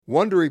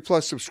Wondery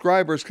Plus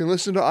subscribers can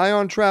listen to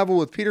Ion Travel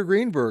with Peter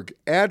Greenberg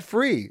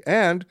ad-free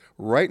and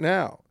right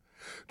now.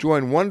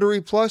 Join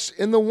Wondery Plus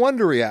in the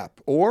Wondery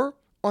app or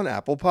on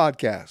Apple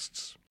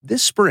Podcasts.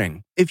 This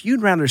spring, if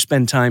you'd rather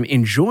spend time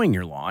enjoying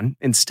your lawn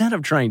instead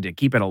of trying to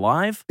keep it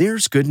alive,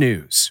 there's good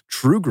news.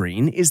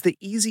 TruGreen is the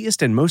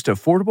easiest and most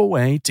affordable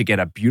way to get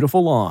a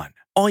beautiful lawn.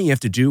 All you have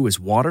to do is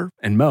water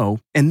and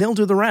mow, and they'll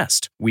do the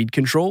rest. Weed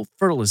control,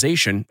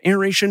 fertilization,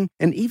 aeration,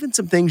 and even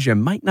some things you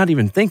might not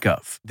even think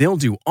of. They'll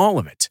do all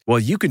of it, while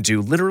you can do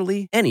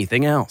literally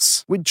anything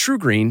else. With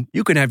TruGreen,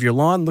 you can have your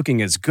lawn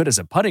looking as good as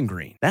a putting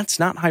green. That's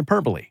not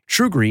hyperbole.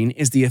 TruGreen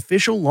is the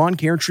official lawn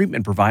care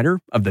treatment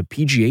provider of the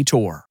PGA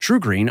Tour.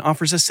 TruGreen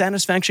offers a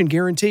satisfaction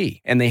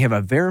guarantee, and they have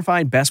a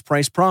verified best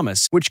price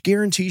promise, which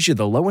guarantees you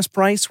the lowest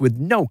price with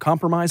no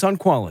compromise on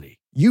quality.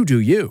 You do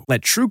you.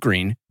 Let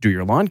TruGreen do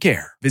your lawn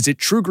care. Visit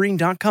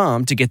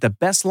TruGreen.com to get the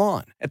best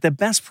lawn at the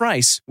best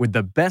price with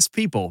the best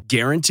people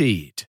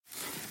guaranteed.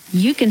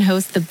 You can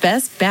host the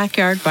best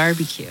backyard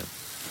barbecue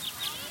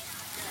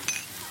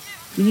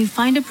when you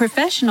find a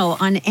professional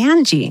on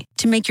Angie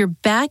to make your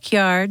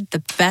backyard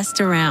the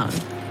best around.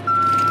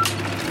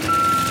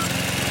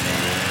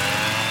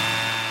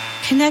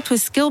 Connect with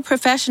skilled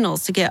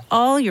professionals to get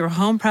all your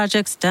home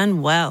projects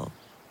done well.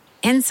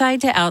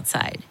 Inside to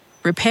outside.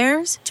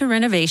 Repairs to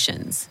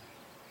renovations.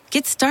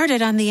 Get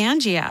started on the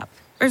Angie app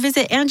or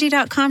visit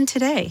Angie.com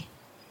today.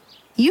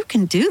 You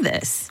can do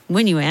this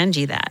when you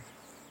Angie that.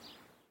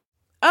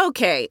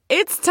 Okay,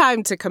 it's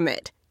time to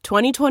commit.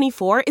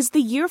 2024 is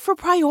the year for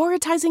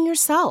prioritizing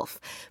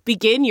yourself.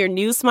 Begin your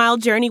new smile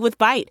journey with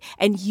Byte,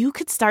 and you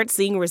could start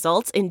seeing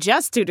results in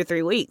just 2 to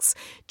 3 weeks.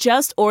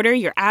 Just order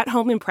your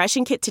at-home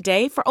impression kit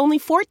today for only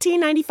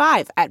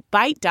 $14.95 at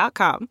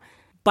Byte.com.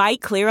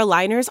 Byte Clear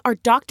aligners are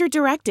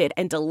doctor-directed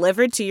and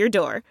delivered to your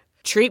door.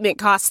 Treatment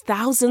costs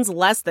thousands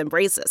less than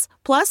braces.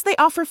 Plus, they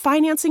offer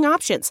financing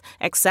options,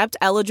 accept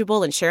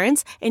eligible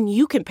insurance, and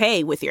you can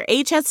pay with your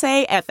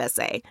HSA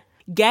FSA.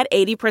 Get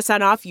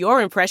 80% off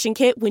your impression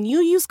kit when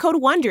you use code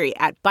WONDERY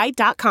at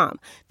Byte.com.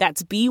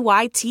 That's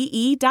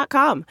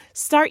BYTE.com.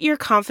 Start your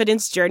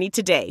confidence journey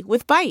today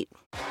with Byte.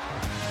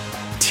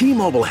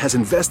 T-Mobile has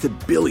invested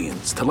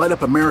billions to light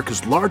up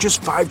America's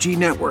largest 5G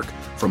network,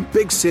 from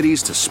big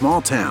cities to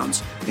small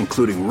towns,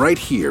 including right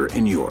here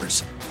in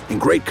yours.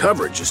 And great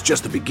coverage is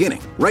just the beginning.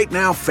 Right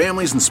now,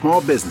 families and small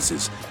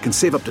businesses can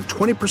save up to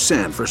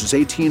 20% versus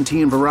AT&T and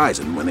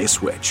Verizon when they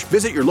switch.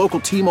 Visit your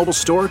local T-Mobile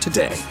store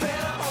today.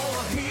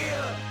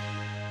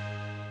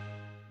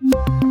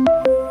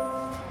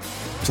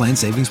 Plan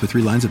savings with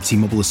 3 lines of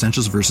T-Mobile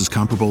Essentials versus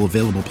comparable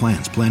available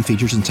plans. Plan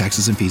features and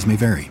taxes and fees may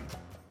vary.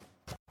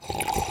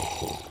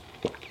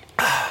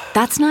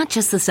 That's not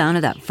just the sound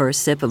of that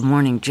first sip of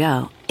Morning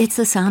Joe. It's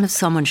the sound of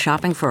someone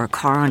shopping for a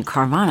car on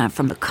Carvana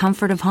from the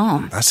comfort of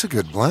home. That's a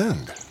good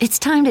blend. It's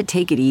time to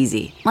take it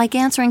easy, like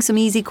answering some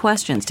easy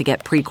questions to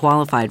get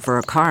pre-qualified for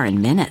a car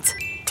in minutes.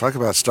 Talk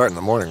about starting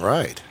the morning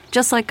right.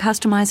 Just like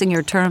customizing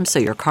your terms so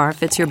your car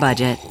fits your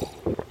budget.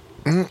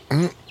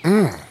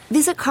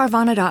 Visit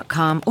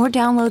Carvana.com or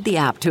download the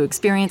app to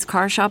experience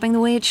car shopping the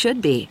way it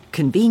should be.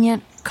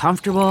 Convenient,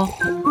 comfortable.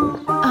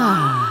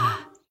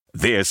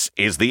 This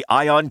is the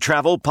Ion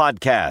Travel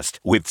Podcast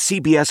with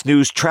CBS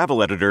News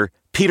travel editor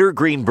Peter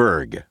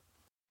Greenberg.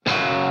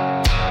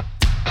 Hi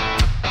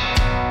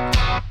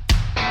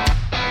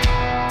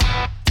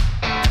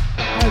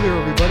there,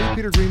 everybody.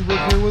 Peter Greenberg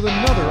here with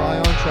another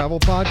Ion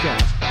Travel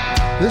Podcast.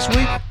 This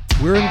week,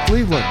 we're in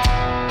Cleveland.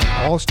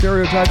 All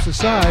stereotypes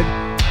aside,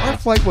 our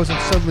flight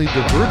wasn't suddenly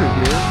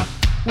diverted here.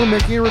 We're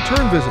making a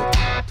return visit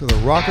to the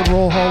Rock and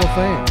Roll Hall of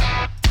Fame,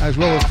 as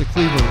well as to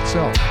Cleveland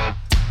itself.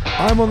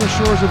 I'm on the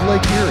shores of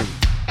Lake Erie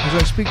as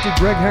I speak to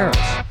Greg Harris,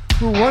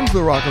 who runs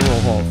the Rock and Roll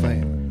Hall of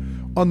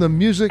Fame, on the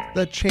music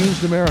that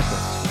changed America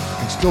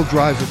and still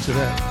drives it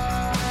today.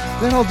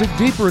 Then I'll dig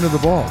deeper into the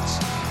vaults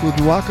with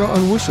Nwaka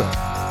Onwusa,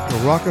 the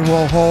Rock and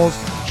Roll Hall's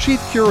chief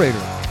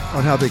curator,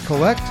 on how they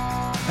collect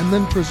and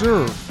then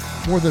preserve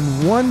more than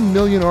 1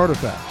 million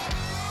artifacts.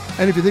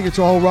 And if you think it's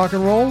all rock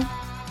and roll,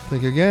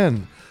 think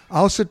again.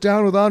 I'll sit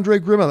down with Andre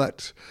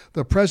Grimalet,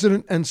 the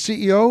president and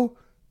CEO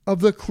of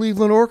the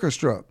Cleveland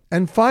Orchestra.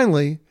 And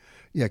finally,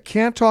 you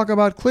can't talk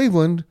about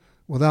Cleveland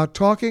without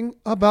talking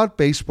about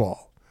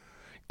baseball.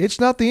 It's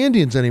not the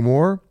Indians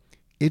anymore,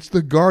 it's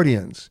the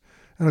Guardians.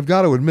 And I've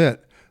got to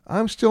admit,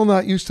 I'm still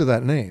not used to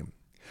that name.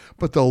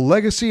 But the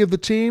legacy of the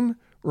team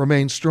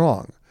remains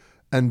strong.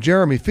 And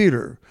Jeremy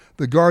Feeder,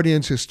 the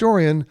Guardians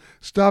historian,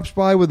 stops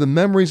by with the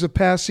memories of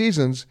past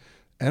seasons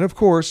and, of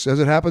course, as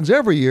it happens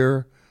every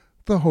year,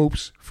 the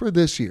hopes for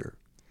this year.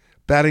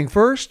 Batting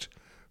first,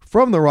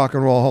 from the Rock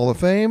and Roll Hall of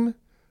Fame,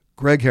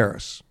 Greg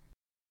Harris.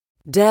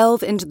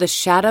 Delve into the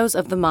shadows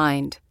of the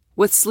mind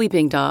with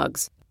Sleeping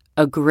Dogs,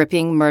 a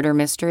gripping murder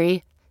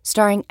mystery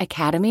starring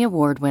Academy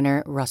Award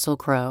winner Russell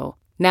Crowe.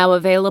 Now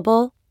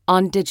available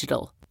on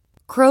digital.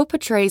 Crowe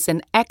portrays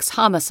an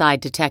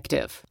ex-homicide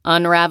detective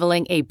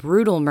unraveling a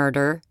brutal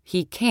murder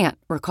he can't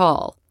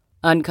recall.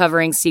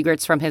 Uncovering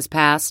secrets from his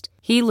past,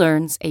 he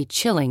learns a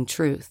chilling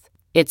truth.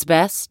 It's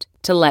best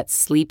to let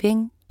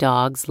sleeping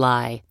dogs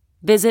lie.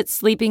 Visit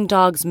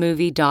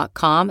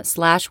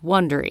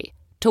sleepingdogsmovie.com/Wondery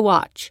to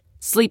watch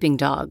Sleeping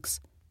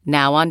Dogs,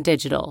 now on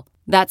digital.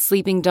 That's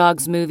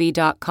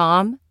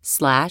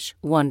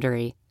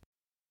sleepingdogsmovie.com/Wondery.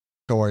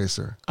 How are you,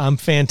 sir? I'm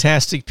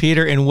fantastic,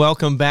 Peter, and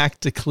welcome back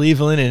to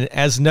Cleveland. And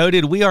as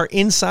noted, we are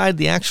inside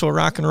the actual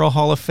Rock and Roll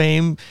Hall of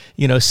Fame,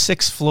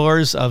 6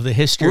 floors of the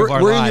history of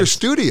our lives. We're in your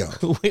studio.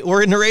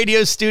 We're in the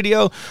radio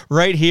studio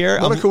right here.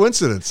 What a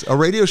coincidence. A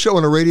radio show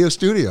in a radio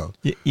studio.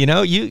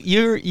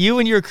 You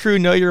and your crew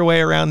know your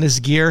way around this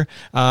gear.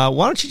 Why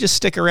don't you just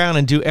stick around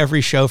and do every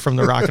show from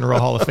the Rock and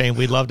Roll Hall of Fame?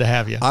 We'd love to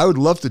have you. I would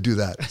love to do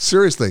that.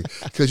 Seriously,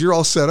 because you're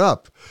all set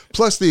up.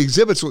 Plus the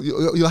exhibits,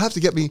 you'll have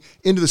to get me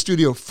into the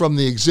studio from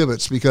the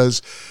exhibits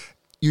because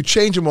you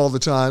change them all the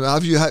time.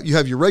 You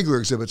have your regular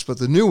exhibits, but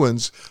the new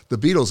ones, the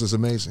Beatles, is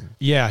amazing.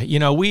 Yeah,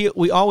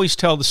 we always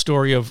tell the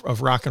story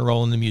of rock and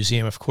roll in the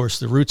museum. Of course,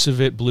 the roots of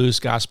it, blues,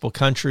 gospel,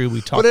 country.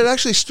 But it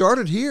actually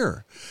started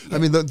here. Yeah. I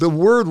mean, the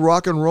word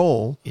rock and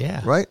roll.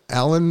 Yeah. Right.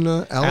 Alan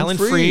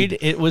Freed.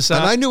 It was,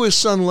 and I knew his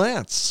son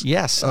Lance.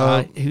 Yes,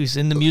 who's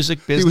in the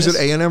music business. He was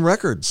at A&M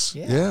Records.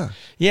 Yeah.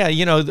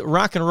 The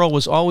rock and roll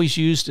was always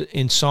used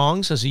in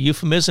songs as a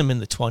euphemism in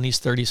the 20s,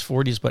 30s,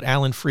 40s, but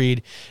Alan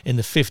Freed in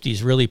the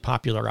 50s really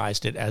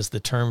popularized it as the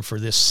term for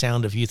this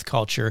sound of youth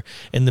culture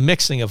and the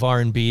mixing of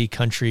R&B,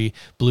 country,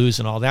 blues,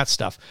 and all that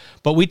stuff.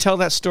 But we tell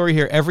that story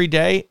here every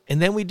day,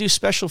 and then we do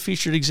special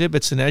featured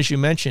exhibits. And as you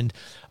mentioned,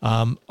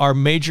 our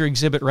major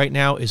exhibit right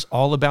now is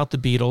all about the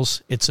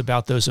Beatles. It's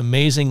about those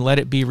amazing Let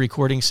It Be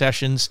recording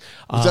sessions.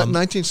 Was that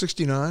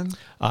 1969?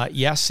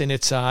 Yes, and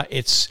it's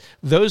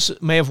those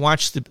may have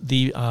watched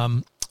the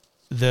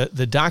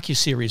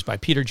docuseries by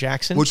Peter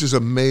Jackson. Which is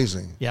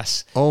amazing.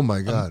 Yes. Oh,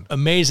 my God.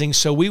 Amazing.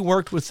 So we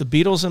worked with the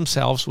Beatles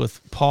themselves,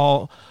 with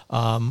Paul,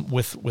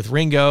 with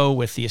Ringo,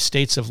 with the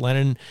estates of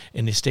Lennon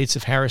and the estates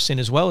of Harrison,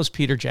 as well as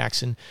Peter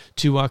Jackson,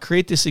 to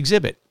create this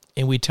exhibit.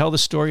 And we tell the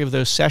story of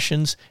those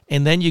sessions,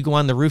 and then you go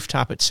on the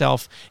rooftop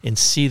itself and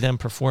see them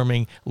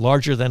performing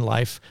larger than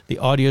life. The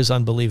audio is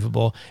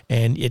unbelievable,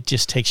 and it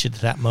just takes you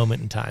to that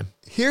moment in time.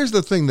 Here's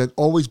the thing that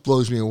always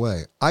blows me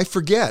away. I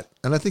forget,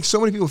 and I think so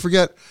many people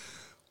forget,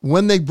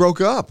 when they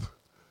broke up.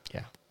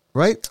 Yeah.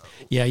 Right?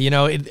 Yeah,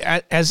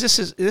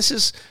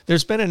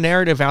 there's been a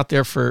narrative out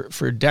there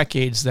for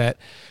decades that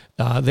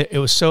it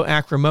was so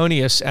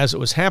acrimonious as it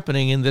was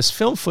happening. In this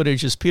film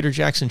footage, as Peter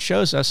Jackson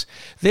shows us,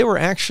 they were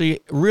actually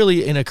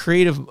really in a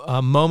creative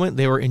moment.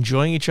 They were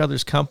enjoying each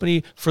other's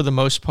company for the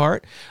most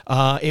part.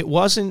 It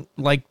wasn't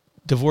like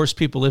divorced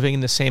people living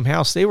in the same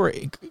house. They were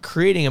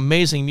creating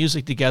amazing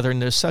music together,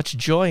 and there's such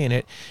joy in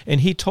it.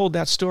 And he told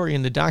that story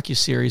in the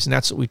docuseries, and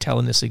that's what we tell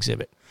in this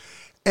exhibit.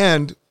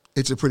 And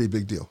it's a pretty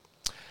big deal.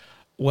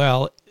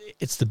 Well,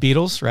 it's the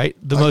Beatles, right?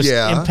 The most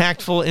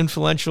impactful,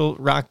 influential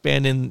rock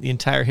band in the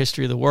entire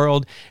history of the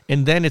world.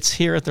 And then it's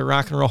here at the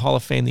Rock and Roll Hall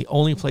of Fame, the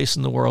only place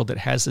in the world that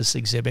has this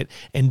exhibit,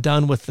 and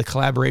done with the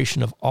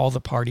collaboration of all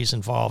the parties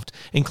involved,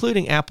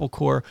 including Apple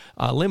Corps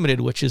Limited,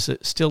 which is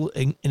still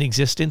in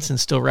existence and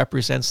still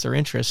represents their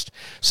interest.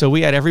 So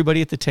we had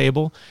everybody at the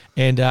table,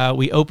 and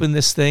we opened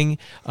this thing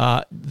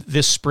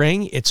this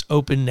spring. It's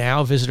open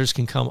now. Visitors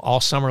can come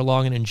all summer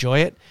long and enjoy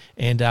it,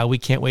 and we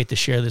can't wait to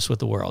share this with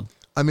the world.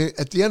 I mean,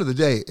 at the end of the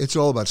day, it's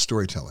all about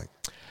storytelling.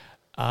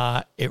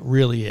 It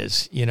really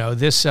is. We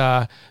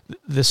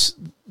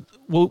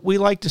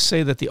like to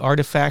say that the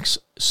artifacts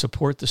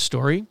support the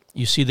story.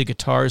 You see the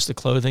guitars, the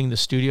clothing, the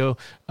studio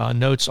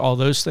notes, all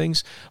those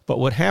things. But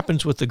what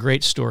happens with the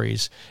great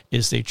stories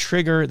is they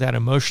trigger that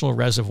emotional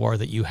reservoir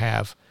that you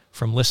have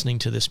from listening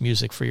to this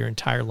music for your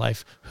entire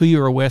life, who you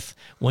were with,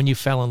 when you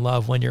fell in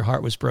love, when your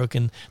heart was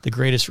broken, the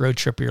greatest road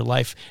trip of your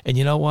life. And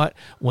you know what?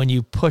 When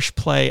you push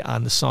play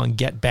on the song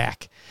Get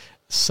Back,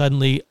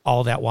 suddenly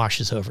all that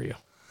washes over you.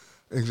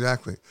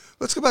 Exactly.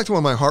 Let's go back to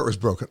when my heart was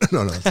broken.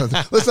 No,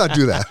 let's not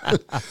do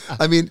that.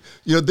 I mean,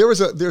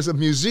 there's a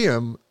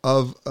museum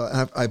of,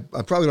 I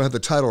probably don't have the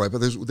title right, but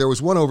there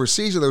was one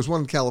overseas, or there was one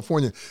in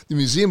California, the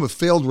Museum of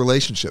Failed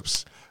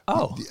Relationships.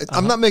 Oh.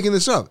 I'm not making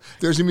this up.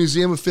 There's a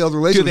Museum of Failed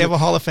Relationships. Do they have a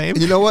Hall of Fame?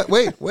 And you know what?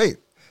 Wait.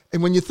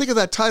 And when you think of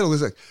that title,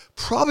 it's like,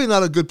 probably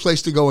not a good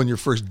place to go on your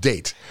first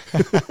date.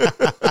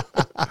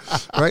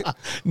 Right?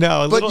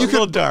 No, a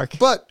little dark.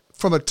 But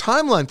from a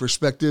timeline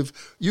perspective,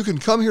 you can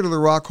come here to the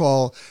Rock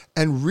Hall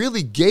and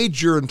really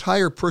gauge your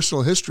entire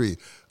personal history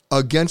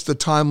against the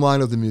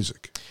timeline of the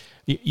music.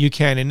 You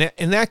can,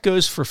 and that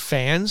goes for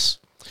fans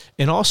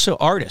and also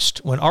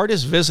artists. When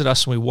artists visit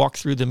us and we walk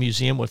through the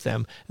museum with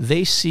them,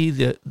 they see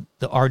the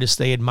artists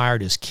they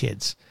admired as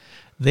kids.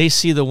 They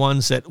see the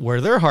ones where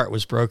their heart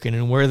was broken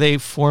and where they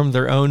formed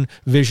their own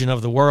vision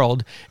of the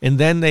world. And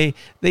then they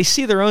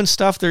see their own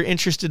stuff. They're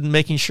interested in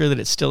making sure that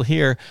it's still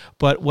here.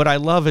 But what I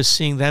love is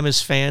seeing them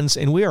as fans,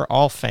 and we are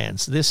all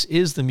fans. This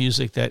is the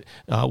music that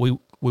we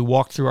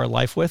walk through our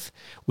life with.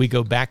 We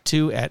go back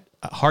to at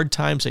hard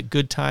times, at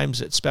good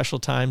times, at special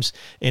times,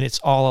 and it's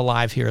all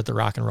alive here at the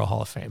Rock and Roll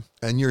Hall of Fame.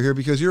 And you're here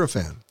because you're a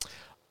fan.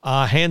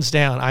 Hands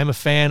down, I'm a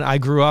fan. I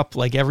grew up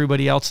like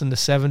everybody else in the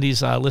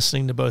 70s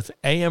listening to both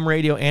AM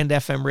radio and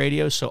FM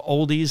radio, so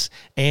oldies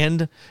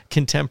and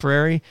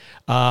contemporary.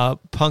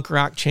 Punk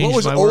rock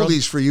changed my world. What was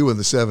oldies for you in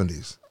the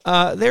 70s?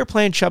 They were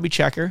playing Chubby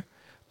Checker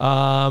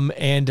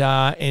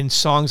and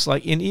songs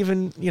like, and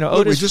even,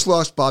 Otis. We just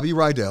lost Bobby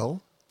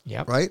Rydell,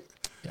 yep. right?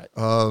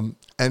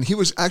 And he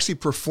was actually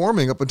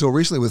performing up until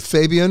recently with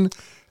Fabian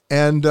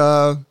and,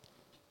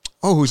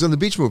 who's in the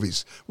Beach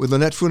movies with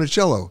Lynette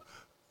Funicello.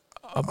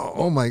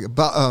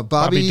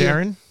 Bobby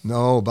Darin?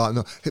 No.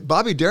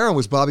 Bobby Darin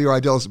was Bobby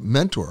Rydell's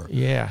mentor.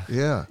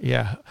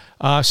 Yeah.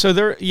 So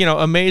they're,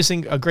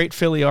 amazing, a great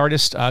Philly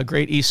artist,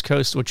 great East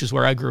Coast, which is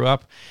where I grew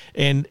up.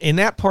 And in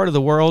that part of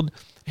the world,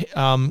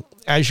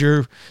 as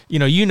you're,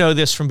 you know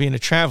this from being a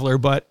traveler,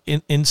 but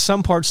in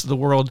some parts of the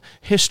world,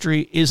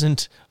 history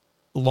isn't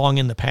long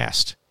in the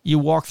past. You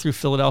walk through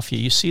Philadelphia,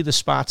 you see the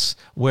spots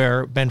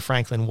where Ben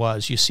Franklin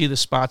was, you see the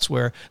spots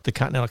where the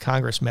Continental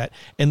Congress met,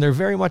 and they're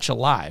very much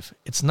alive.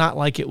 It's not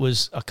like it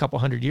was a couple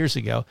hundred years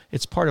ago.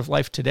 It's part of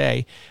life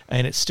today,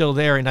 and it's still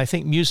there, and I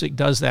think music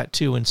does that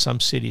too in some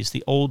cities.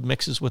 The old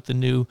mixes with the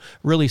new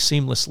really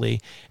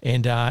seamlessly,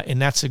 and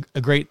that's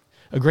a great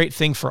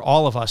thing for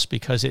all of us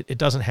because it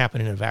doesn't happen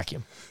in a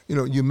vacuum.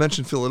 You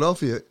mentioned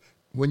Philadelphia.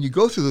 When you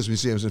go through those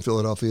museums in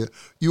Philadelphia,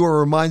 you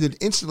are reminded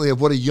instantly of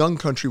what a young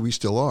country we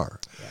still are.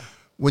 Yeah.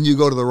 When you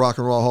go to the Rock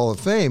and Roll Hall of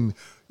Fame,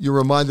 you're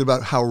reminded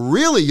about how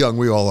really young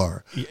we all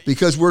are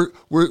because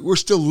we're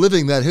still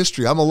living that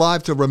history. I'm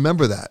alive to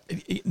remember that.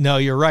 No,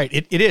 you're right.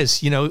 It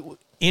is,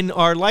 in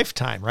our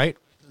lifetime, right?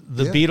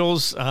 The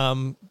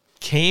Beatles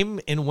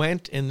came and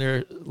went and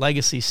their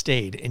legacy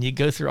stayed. And you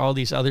go through all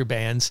these other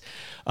bands.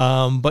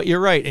 But you're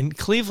right. In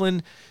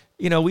Cleveland,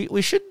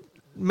 we should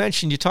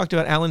mention, you talked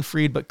about Alan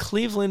Freed, but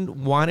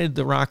Cleveland wanted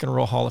the Rock and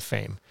Roll Hall of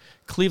Fame.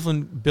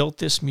 Cleveland built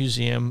this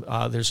museum.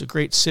 There's a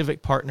great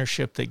civic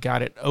partnership that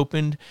got it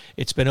opened.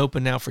 It's been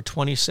open now for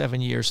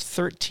 27 years.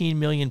 13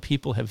 million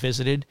people have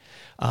visited.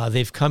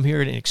 They've come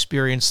here and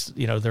experienced,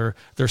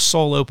 their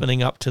soul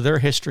opening up to their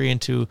history and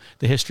to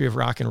the history of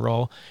rock and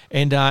roll.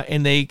 And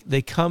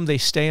they come, they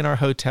stay in our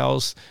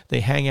hotels, they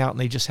hang out, and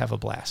they just have a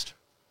blast.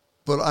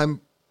 But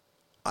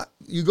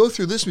you go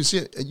through this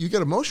museum, you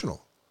get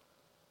emotional.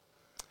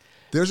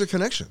 There's a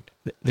connection.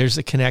 There's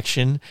a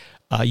connection.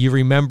 You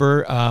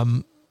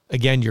remember.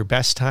 Again, your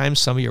best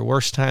times, some of your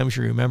worst times.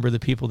 You remember the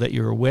people that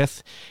you were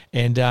with,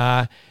 and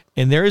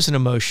there is an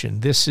emotion.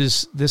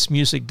 This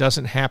music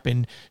doesn't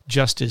happen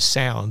just as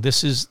sound.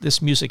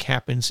 This music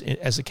happens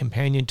as a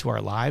companion to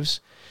our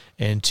lives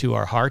and to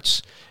our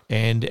hearts,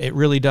 and it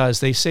really does.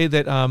 They say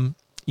that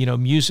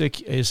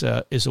music is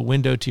a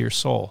window to your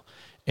soul,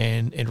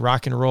 and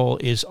rock and roll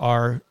is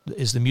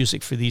the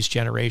music for these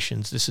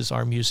generations. This is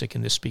our music,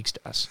 and this speaks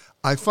to us.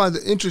 I find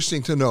it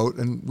interesting to note,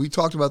 and we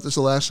talked about this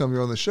the last time you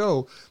were on the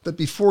show, that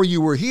before you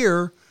were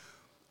here,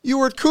 you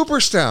were at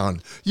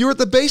Cooperstown. You were at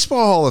the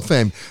Baseball Hall of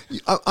Fame.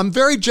 I'm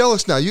very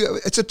jealous now.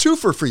 It's a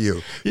twofer for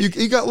you.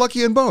 You got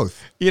lucky in both.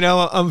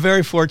 I'm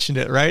very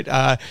fortunate,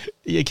 right?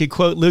 You could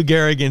quote Lou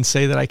Gehrig and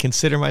say that I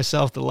consider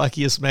myself the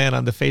luckiest man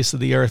on the face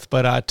of the earth.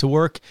 But to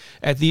work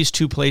at these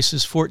two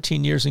places,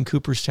 14 years in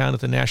Cooperstown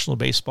at the National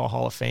Baseball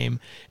Hall of Fame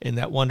in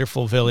that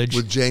wonderful village.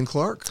 With Jane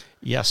Clark?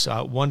 Yes,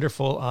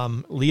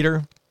 wonderful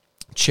leader.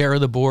 Chair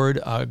of the board,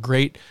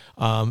 great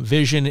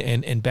vision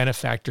and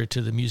benefactor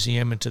to the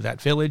museum and to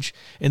that village.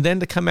 And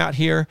then to come out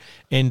here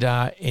and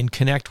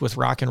connect with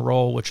rock and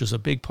roll, which was a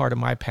big part of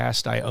my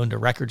past. I owned a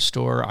record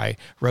store. I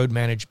road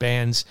managed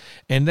bands.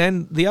 And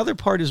then the other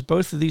part is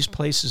both of these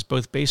places,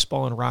 both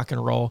baseball and rock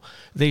and roll,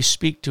 they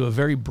speak to a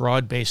very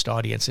broad-based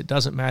audience. It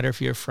doesn't matter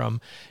if you're from,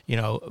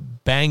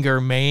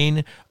 Bangor,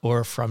 Maine,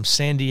 or from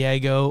San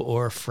Diego,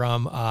 or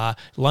from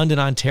London,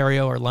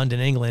 Ontario, or London,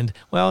 England.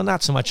 Well,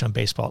 not so much on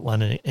baseball at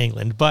London,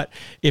 England. But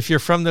if you're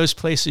from those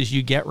places,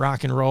 you get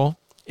rock and roll,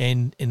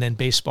 and then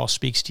baseball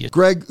speaks to you.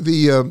 Greg,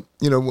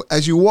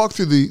 as you walk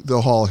through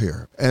the hall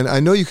here, and I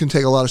know you can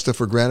take a lot of stuff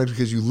for granted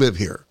because you live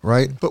here,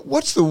 right? But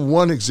what's the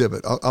one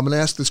exhibit? I'm going to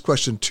ask this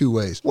question two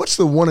ways. What's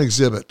the one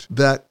exhibit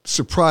that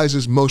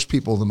surprises most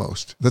people the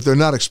most, that they're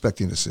not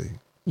expecting to see?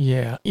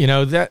 Yeah,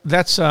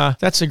 that's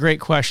a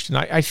great question.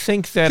 I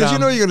think that because you're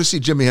going to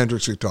see Jimi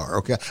Hendrix guitar.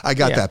 Okay, I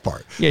got that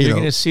part. Yeah, you're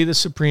going to see the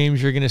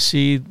Supremes. You're going to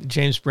see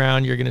James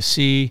Brown. You're going to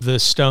see the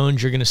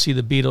Stones. You're going to see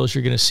the Beatles.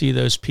 You're going to see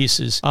those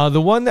pieces. The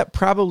one that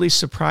probably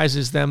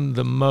surprises them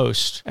the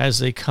most as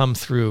they come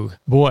through,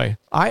 boy,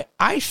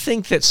 I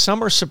think that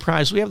some are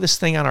surprised. We have this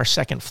thing on our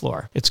second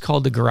floor. It's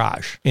called the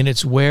Garage, and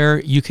it's where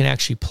you can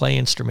actually play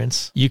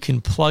instruments. You can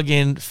plug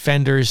in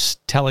Fenders,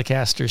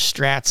 Telecasters,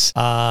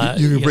 Strats.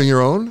 You can bring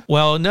your own?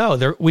 Well,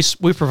 no,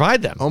 we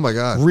provide them. Oh my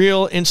God.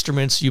 Real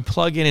instruments you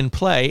plug in and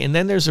play. And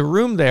then there's a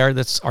room there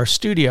that's our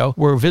studio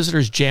where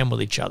visitors jam with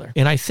each other.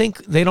 And I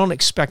think they don't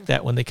expect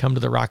that when they come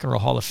to the Rock and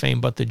Roll Hall of Fame,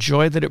 but the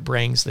joy that it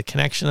brings, the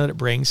connection that it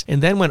brings.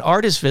 And then when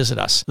artists visit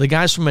us, the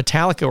guys from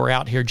Metallica were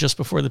out here just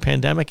before the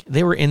pandemic.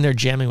 They were in there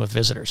jamming with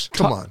visitors.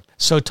 Come on.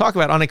 So talk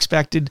about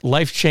unexpected,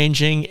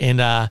 life-changing,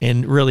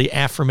 and really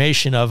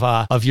affirmation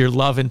of your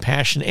love and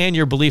passion and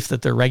your belief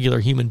that they're regular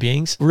human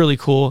beings. Really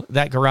cool.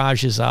 That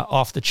garage is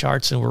off the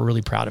charts, and we're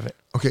really proud of it.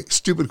 Okay,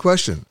 stupid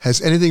question.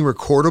 Has anything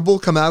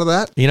recordable come out of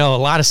that? A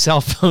lot of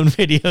cell phone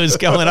videos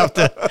going up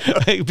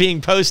to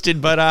being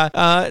posted, but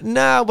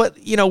no, but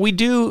we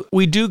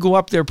do go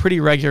up there pretty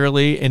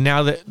regularly. And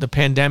now that the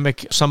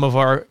pandemic, some of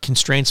our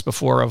constraints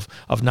before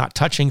of not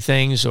touching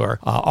things or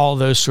all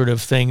those sort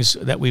of things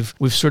that we've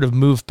sort of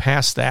moved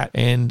past that,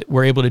 and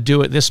we're able to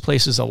do it. This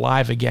place is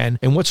alive again.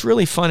 And what's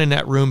really fun in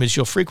that room is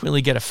you'll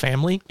frequently get a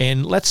family,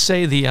 and let's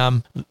say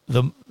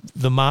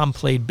the mom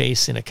played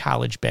bass in a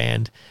college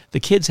band. The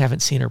kids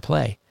haven't seen her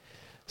play.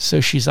 So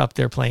she's up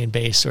there playing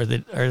bass, or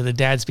the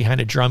dad's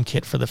behind a drum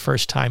kit for the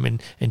first time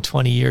in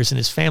 20 years, and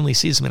his family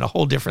sees him in a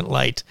whole different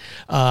light.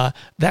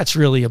 That's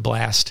really a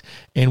blast.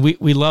 And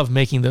we love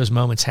making those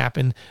moments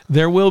happen.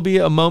 There will be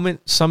a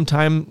moment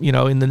sometime,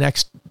 in the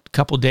next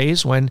couple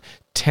days when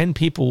 10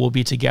 people will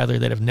be together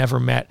that have never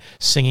met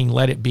singing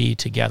Let It Be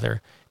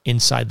together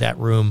inside that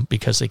room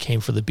because they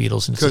came for the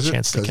Beatles, and it's a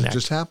chance to connect. It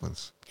just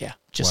happens. Yeah,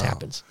 just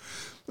happens.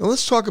 Now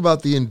let's talk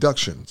about the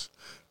inductions.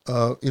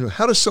 How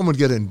does someone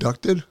get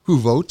inducted? Who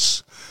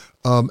votes?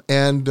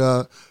 And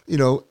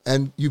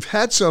you've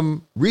had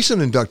some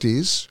recent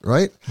inductees,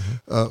 right?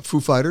 Mm-hmm. Foo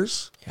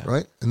Fighters,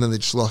 right? And then they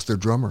just lost their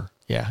drummer.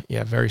 Yeah,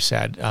 very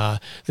sad.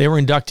 They were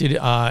inducted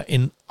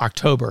in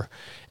October,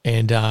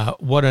 and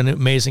what an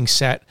amazing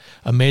set,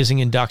 amazing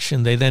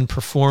induction. They then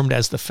performed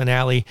as the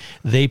finale.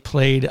 They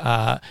played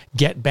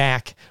Get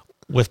Back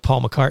with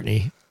Paul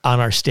McCartney on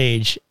our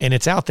stage, and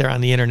it's out there on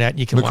the internet.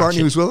 You can watch it.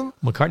 McCartney was with them?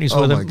 McCartney's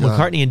with them.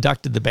 McCartney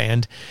inducted the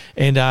band,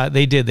 and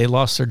they did. They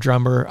lost their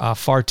drummer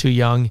far too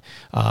young,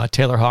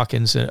 Taylor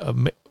Hawkins, a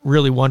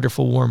really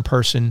wonderful, warm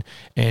person,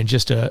 and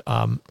just a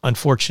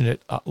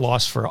unfortunate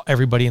loss for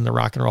everybody in the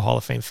Rock and Roll Hall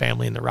of Fame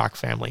family and the Rock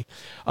family.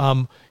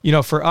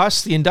 For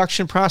us, the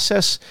induction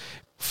process,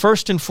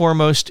 first and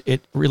foremost,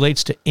 it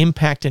relates to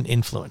impact and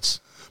influence.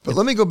 But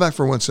let me go back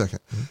for 1 second.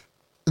 Mm-hmm.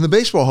 In the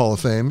Baseball Hall of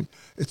Fame,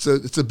 it's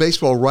the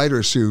baseball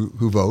writers who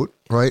vote,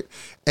 right?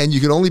 And you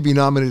can only be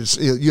nominated.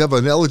 You have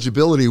an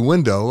eligibility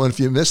window, and if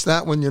you miss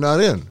that one, you're not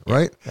in,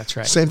 right? That's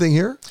right. Same thing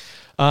here?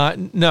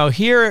 No,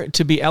 here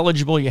to be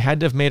eligible, you had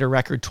to have made a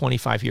record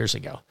 25 years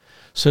ago.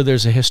 So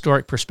there's a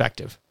historic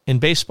perspective. In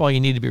baseball, you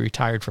need to be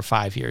retired for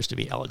 5 years to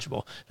be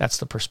eligible. That's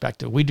the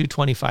perspective. We do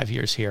 25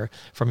 years here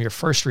from your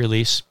first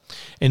release.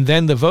 And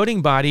then the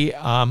voting body,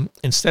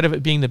 instead of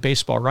it being the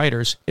baseball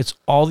writers, it's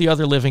all the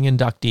other living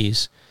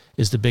inductees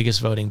is the biggest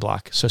voting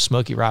block. So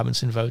Smokey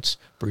Robinson votes,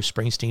 Bruce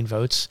Springsteen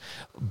votes,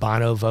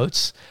 Bono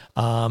votes,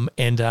 and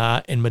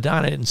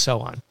Madonna, and so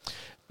on.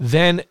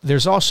 Then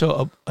there's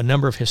also a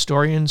number of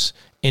historians,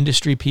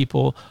 industry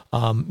people,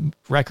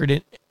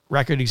 record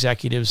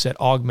executives that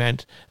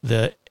augment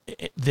the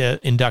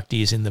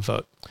inductees in the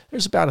vote.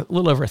 There's about a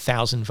little over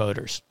 1,000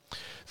 voters.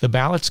 The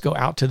ballots go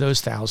out to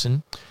those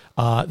 1,000.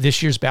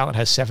 This year's ballot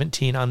has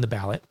 17 on the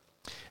ballot,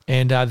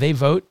 and they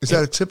vote. Is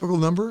that a typical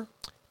number?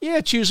 Yeah,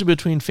 it's usually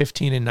between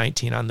 15 and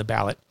 19 on the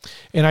ballot.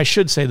 And I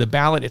should say the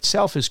ballot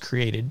itself is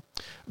created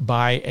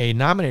by a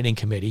nominating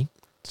committee.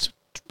 It's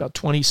about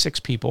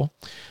 26 people.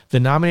 The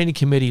nominating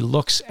committee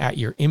looks at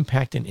your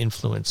impact and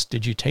influence.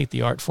 Did you take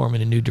the art form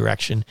in a new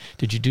direction?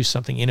 Did you do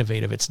something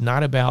innovative? It's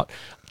not about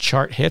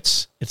chart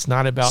hits. It's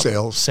not about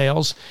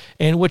sales.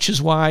 And which is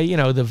why,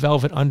 the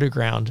Velvet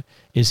Underground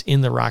is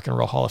in the Rock and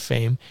Roll Hall of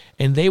Fame.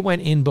 And they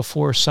went in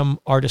before some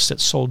artists that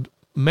sold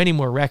many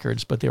more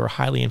records, but they were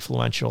highly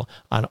influential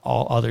on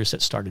all others that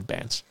started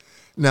bands.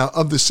 Now,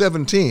 of the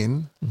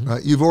 17,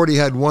 you've already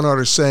had one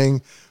artist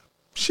saying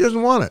she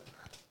doesn't want it.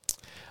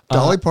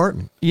 Dolly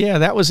Parton. Yeah,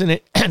 that was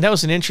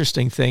an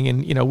interesting thing,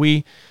 and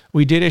we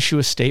did issue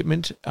a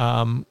statement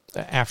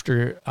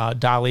after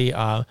Dolly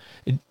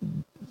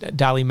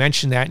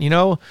mentioned that.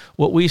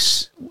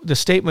 The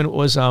statement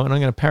was, and I'm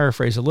going to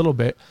paraphrase a little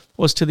bit,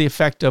 was to the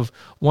effect of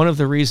one of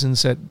the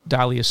reasons that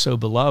Dolly is so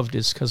beloved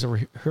is because of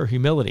her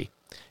humility.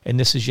 And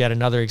this is yet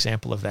another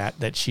example of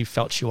that she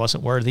felt she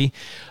wasn't worthy.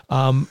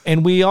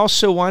 And we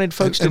also wanted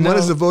folks to know. And when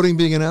is the voting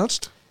being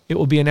announced? It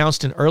will be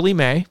announced in early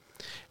May.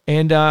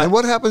 And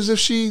what happens if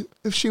she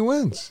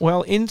wins?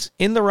 Well, in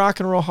the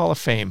Rock and Roll Hall of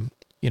Fame,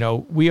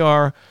 we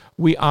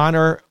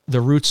honor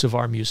the roots of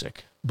our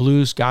music.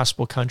 Blues,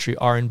 gospel, country,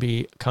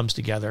 R&B comes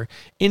together.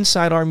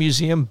 Inside our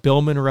museum,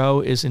 Bill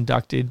Monroe is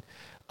inducted.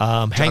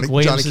 Hank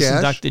Williams is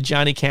inducted.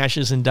 Johnny Cash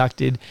is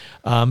inducted.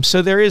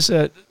 So there's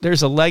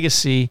a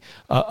legacy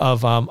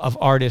of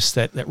artists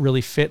that really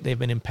fit. They've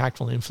been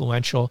impactful and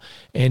influential,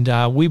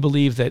 and we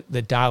believe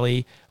that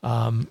Dolly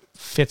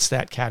fits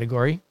that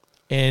category.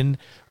 And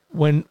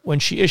when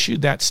she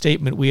issued that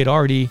statement, we had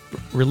already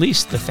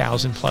released the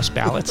 1,000+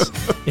 ballots.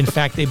 In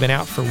fact, they've been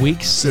out for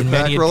weeks, and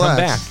many had come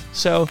back.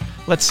 So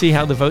let's see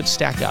how the votes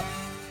stack up.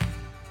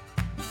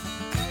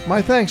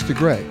 My thanks to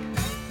Greg.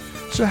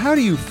 So how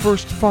do you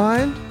first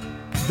find,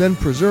 then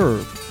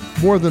preserve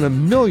more than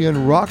 1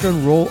 million rock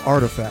and roll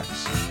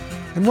artifacts?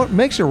 And what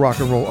makes a rock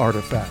and roll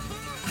artifact?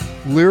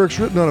 Lyrics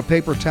written on a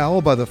paper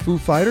towel by the Foo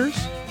Fighters,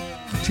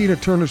 Tina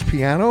Turner's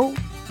piano,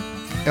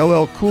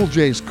 LL Cool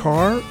J's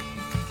car.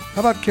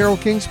 How about Carole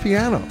King's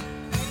piano?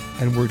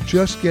 And we're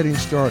just getting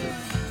started.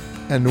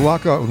 And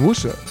Nwaka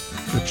Onwusa,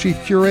 the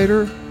chief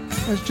curator,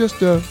 has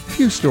just a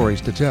few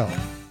stories to tell.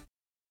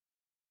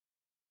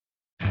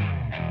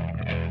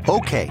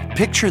 Okay,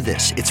 picture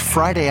this. It's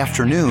Friday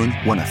afternoon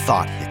when a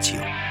thought hits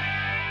you.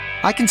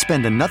 I can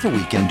spend another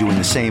weekend doing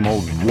the same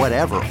old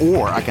whatever,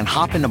 or I can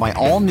hop into my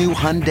all-new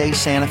Hyundai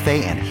Santa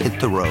Fe and hit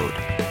the road.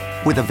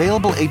 With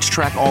available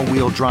H-Track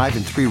all-wheel drive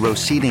and 3-row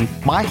seating,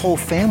 my whole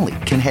family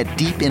can head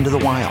deep into the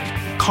wild.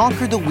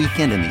 Conquer the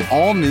weekend in the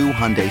all-new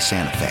Hyundai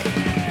Santa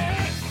Fe.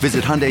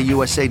 Visit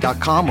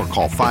HyundaiUSA.com or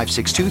call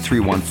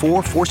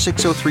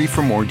 562-314-4603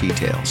 for more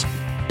details.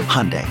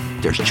 Hyundai,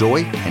 there's joy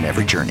in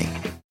every journey.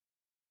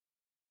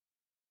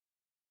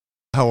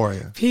 How are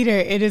you? Peter,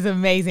 it is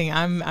amazing.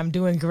 I'm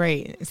doing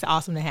great. It's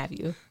awesome to have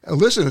you.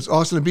 Listen, it's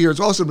awesome to be here. It's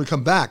awesome to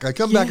come back. I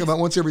come back about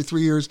once every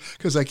 3 years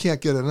because I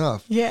can't get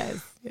enough. Yes.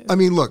 I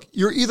mean, look,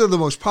 you're either the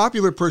most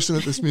popular person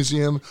at this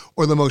museum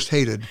or the most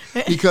hated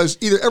because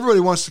either everybody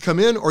wants to come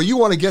in or you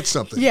want to get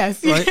something.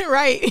 Yes, right?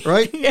 right.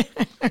 Right? Yeah.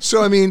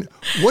 So, I mean,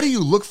 what do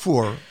you look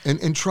for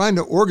in trying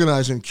to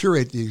organize and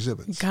curate the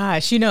exhibits?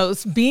 Gosh,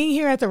 being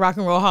here at the Rock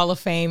and Roll Hall of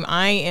Fame,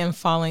 I am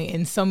following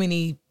in so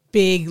many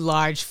big,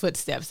 large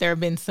footsteps. There have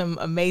been some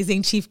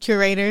amazing chief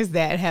curators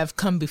that have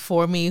come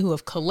before me who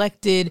have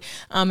collected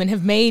and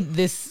have made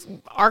this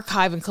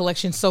archive and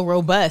collection so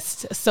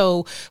robust.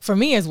 So for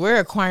me, as we're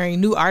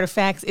acquiring new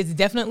artifacts, it's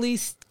definitely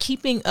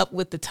keeping up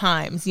with the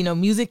times.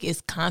 Music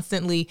is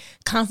constantly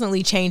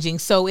changing.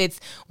 So it's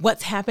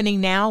what's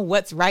happening now,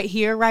 what's right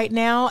here, right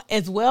now,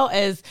 as well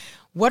as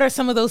what are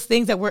some of those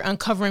things that we're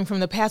uncovering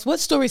from the past? What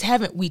stories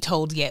haven't we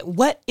told yet?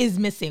 What is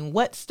missing?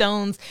 What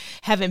stones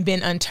haven't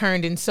been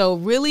unturned? And so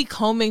really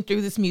combing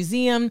through this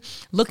museum,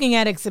 looking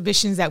at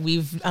exhibitions that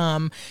we've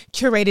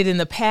curated in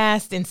the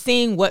past and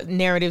seeing what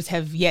narratives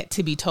have yet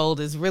to be told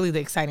is really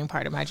the exciting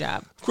part of my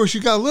job. Of course,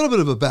 you got a little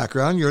bit of a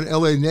background. You're an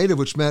LA native,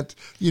 which meant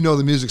you know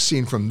the music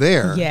scene from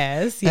there.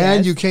 Yes.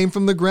 And you came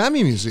from the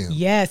Grammy Museum.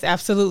 Yes,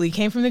 absolutely.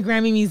 Came from the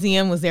Grammy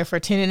Museum, was there for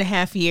 10 and a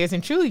half years,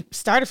 and truly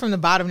started from the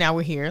bottom. Now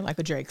we're here, like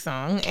a Drake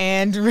song.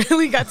 And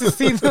really got to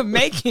see the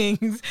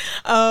makings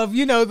of,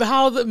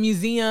 how the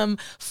museum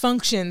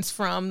functions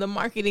from the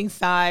marketing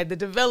side, the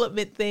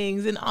development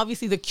things, and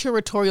obviously the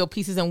curatorial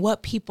pieces and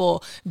what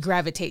people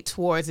gravitate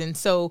towards. And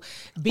so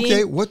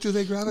what do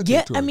they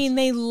gravitate towards?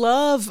 They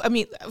love,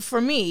 for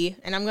me,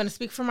 and I'm going to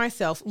speak for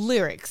myself,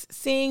 lyrics,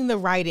 seeing the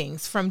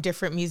writings from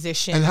different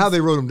musicians. And how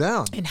they wrote them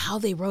down. Where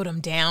they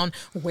wrote them down.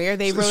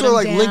 Sort of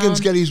like Lincoln's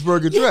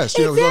Gettysburg Address,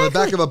 exactly. It was on the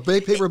back of a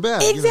paper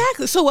bag.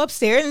 Exactly. So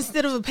upstairs,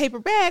 instead of a paper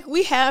bag,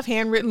 we have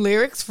handwritten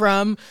lyrics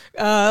from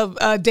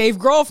Dave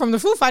Grohl from the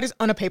Foo Fighters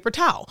on a paper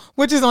towel,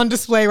 which is on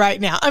display right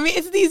now.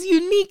 It's these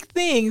unique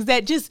things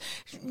that just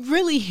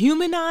really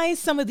humanize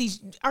some of these,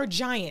 our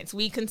giants.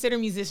 We consider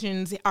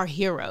musicians our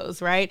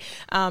heroes, right?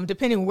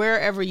 Depending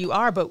wherever you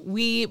are, but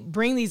we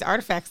bring these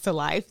artifacts to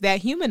life that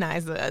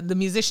humanize the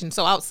musician.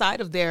 So outside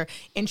of their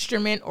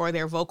instrument or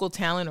their vocal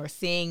talent or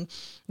seeing,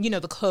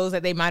 the clothes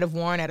that they might have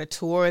worn at a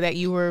tour that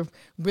you were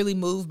really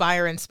moved by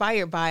or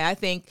inspired by, I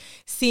think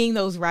seeing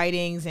those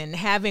writings and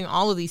having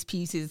all of these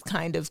pieces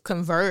kind of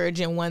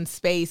converge in one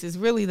space is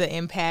really the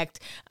impact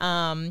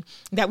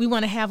that we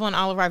want to have on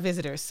all of our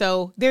visitors.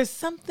 So there's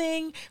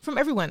something from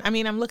everyone.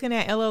 I'm looking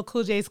at LL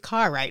Cool J's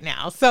car right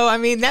now. So,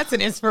 that's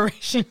an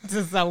inspiration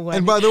to someone.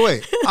 And by the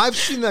way, I've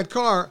seen that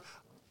car.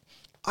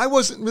 I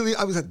was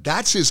like,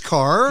 that's his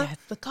car?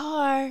 That's the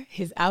car.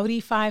 His Audi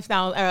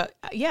 5000.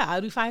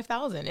 Audi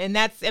 5000. And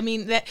that's,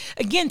 that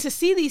again, to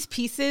see these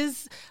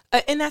pieces,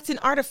 and that's an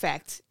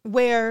artifact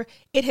where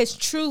it has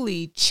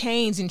truly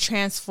changed and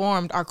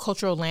transformed our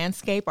cultural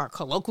landscape, our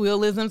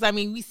colloquialisms.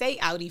 We say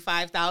Audi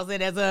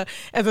 5000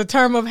 as a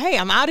term of, hey,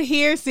 I'm out of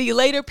here. See you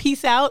later.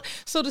 Peace out.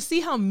 So to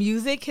see how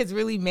music has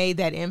really made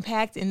that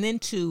impact, and then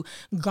to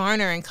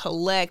garner and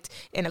collect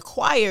and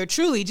acquire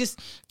truly just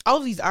all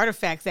of these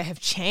artifacts that have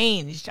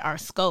changed our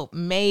scope,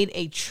 made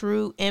a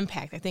true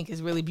impact, I think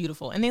is really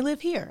beautiful. And they live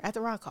here at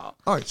the Rock Hall.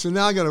 All right. So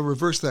now I got to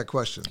reverse that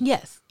question.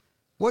 Yes.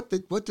 What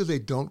do they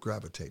don't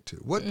gravitate to?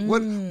 What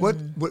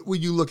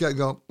would you look at and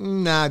go,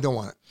 nah, I don't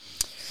want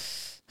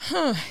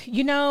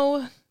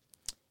it?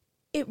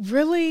 It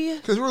really...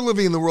 Because we're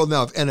living in the world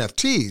now of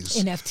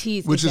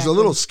NFTs. Which is a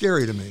little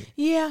scary to me.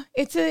 Yeah,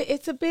 it's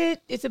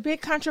a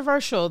bit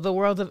controversial, the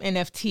world of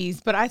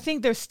NFTs, but I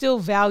think there's still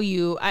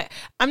value.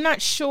 I'm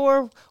not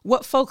sure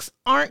what folks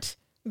aren't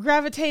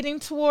gravitating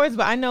towards,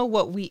 but I know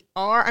what we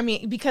are.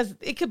 Because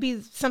it could be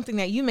something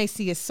that you may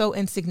see as so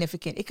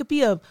insignificant. It could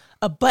be a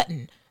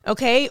button,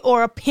 okay,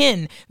 or a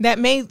pen that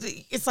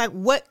it's like,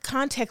 what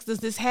context does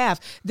this have?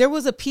 There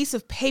was a piece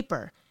of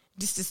paper,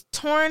 just this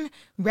torn,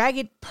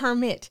 ragged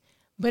permit,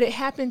 but it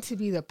happened to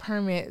be the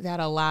permit that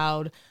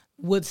allowed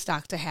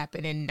Woodstock to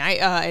happen in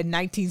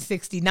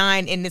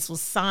 1969, and this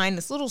was signed,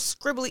 this little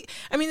scribbly,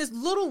 this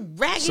little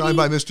raggedy. Signed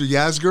by Mr.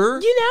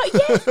 Yazgur?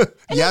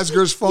 Yeah.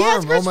 Yazgur's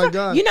Farm. Yazgur's my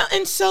God.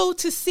 And so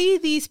to see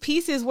these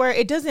pieces where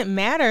it doesn't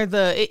matter,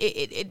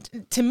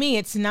 to me,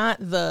 it's not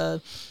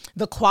the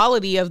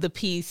quality of the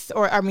piece,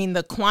 or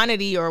the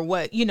quantity, or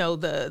what,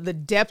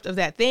 the depth of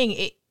that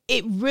thing.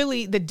 It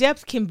really, the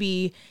depth can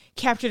be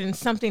captured in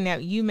something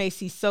that you may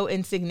see so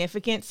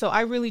insignificant. So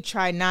I really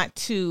try not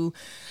to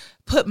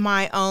put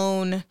my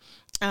own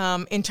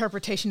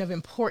interpretation of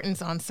importance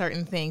on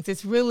certain things.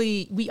 It's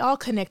really, we all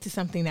connect to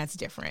something that's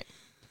different.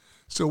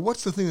 So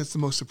what's the thing that's the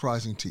most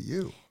surprising to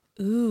you?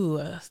 Ooh,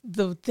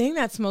 the thing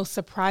that's most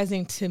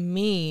surprising to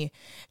me,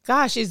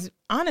 is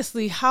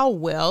honestly how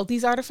well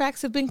these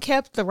artifacts have been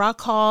kept. The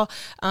Rock Hall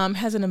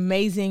has an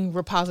amazing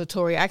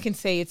repository. I can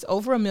say it's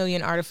over 1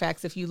 million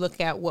artifacts if you look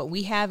at what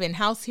we have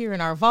in-house here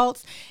in our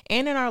vaults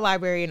and in our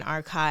library and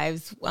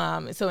archives,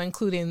 so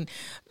including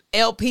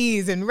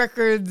LPs and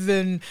records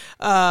and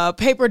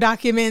paper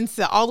documents,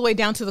 all the way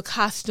down to the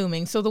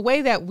costuming. So the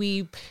way that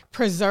we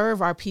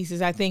preserve our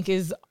pieces, I think,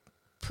 is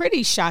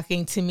pretty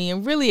shocking to me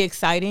and really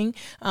exciting,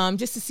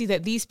 just to see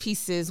that these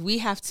pieces, we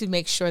have to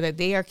make sure that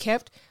they are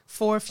kept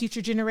for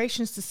future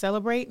generations to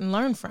celebrate and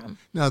learn from.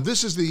 Now,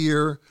 this is the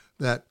year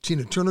that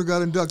Tina Turner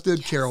got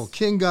inducted, Carole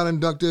King got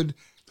inducted,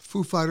 the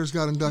Foo Fighters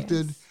got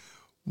inducted. Yes.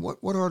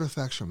 What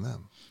artifacts from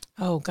them?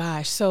 Oh,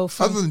 gosh. So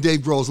other than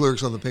Dave Grohl's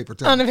lyrics on the paper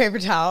towel. On the paper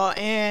towel.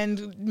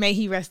 And may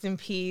he rest in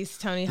peace,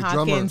 Tony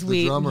Hawkins.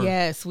 The drummer.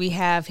 Yes, we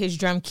have his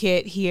drum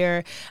kit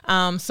here.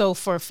 So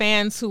for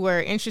fans who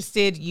are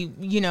interested,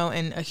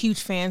 and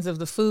huge fans of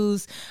the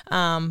Foos,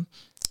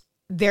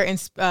 their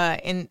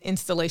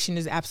installation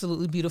is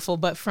absolutely beautiful.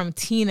 But from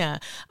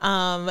Tina,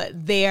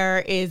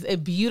 there is a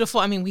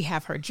beautiful, we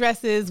have her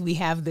dresses, we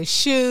have the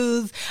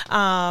shoes,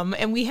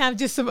 and we have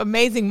just some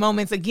amazing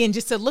moments, again,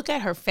 just to look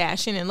at her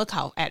fashion and look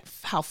how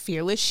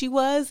fearless she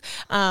was,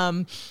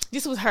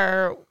 just with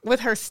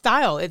her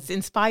style. It's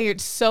inspired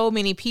so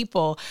many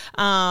people.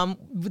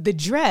 The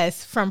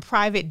dress from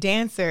Private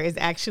Dancer is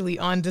actually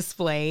on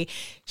display.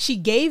 She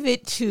gave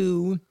it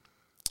to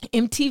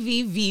an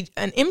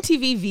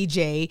MTV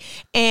VJ,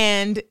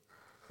 and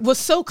was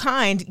so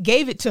kind,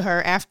 gave it to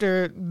her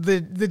after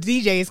the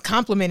DJs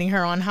complimenting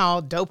her on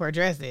how dope her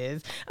dress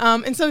is.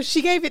 And so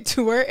she gave it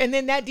to her, and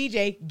then that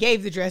DJ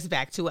gave the dress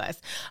back to us.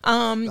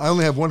 I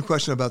only have one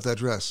question about that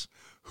dress.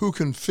 Who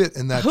can fit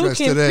in that dress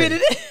today? Fit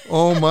it?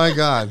 Oh my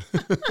God.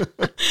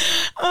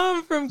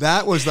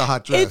 That was the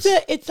hot dress.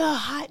 It's a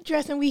hot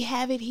dress, and we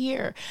have it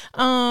here.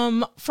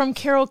 From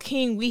Carole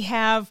King, we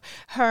have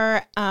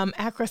her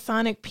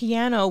acrosonic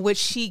piano, which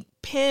she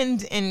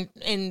penned and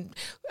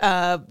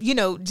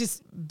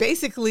just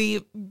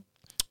basically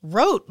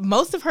wrote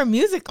most of her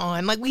music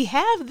on. Like, we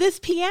have this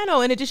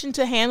piano in addition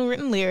to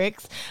handwritten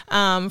lyrics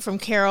from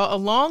Carole,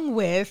 along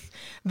with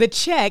the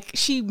check.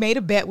 She made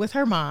a bet with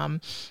her mom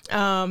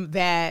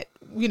that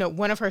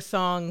one of her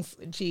songs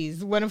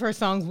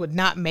would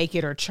not make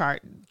it or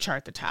chart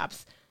the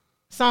tops.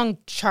 Song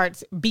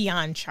charts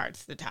beyond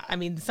charts the top.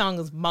 The song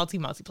is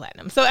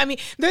multi-platinum. So,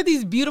 there are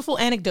these beautiful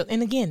anecdotes.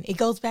 And again, it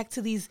goes back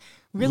to these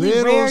really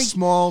rare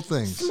small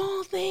things.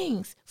 Small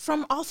things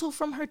from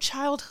her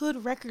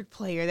childhood record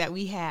player that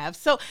we have.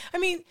 So,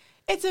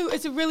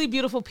 it's a really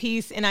beautiful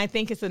piece, and I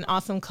think it's an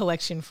awesome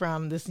collection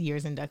from this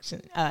year's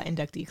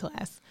inductee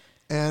class.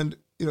 And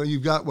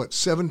you've got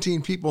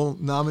 17 people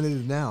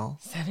nominated now.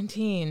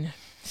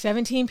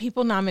 17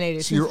 people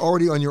nominated. So you're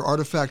already on your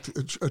artifact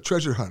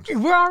treasure hunt.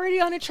 We're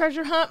already on a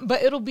treasure hunt,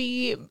 but it'll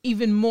be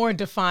even more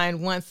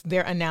defined once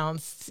they're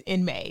announced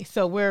in May.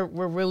 So we're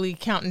really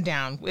counting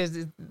down.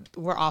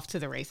 We're off to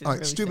the races. All right,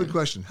 really stupid soon.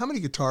 question. How many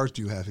guitars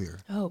do you have here?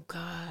 Oh,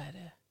 God.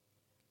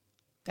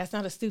 That's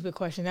not a stupid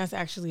question. That's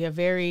actually a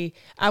very,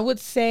 I would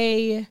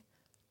say,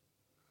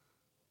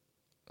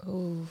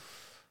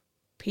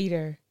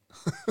 Peter.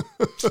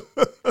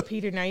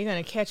 Peter, now you're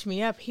going to catch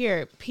me up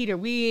here. Peter,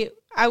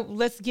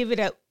 let's give it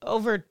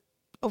over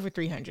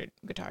 300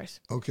 guitars.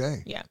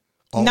 Okay. Yeah.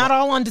 Not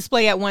all on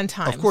display at one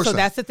time. Of course. So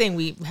that's the thing.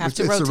 We have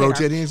to rotate. It's a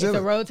rotating exhibit.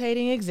 It's a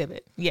rotating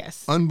exhibit.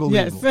 Yes.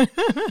 Unbelievable.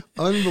 Yes.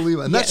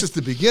 Unbelievable. And that's just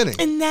the beginning.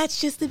 And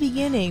that's just the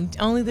beginning.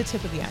 Only the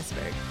tip of the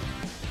iceberg.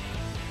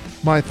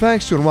 My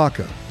thanks to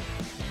Nwaka.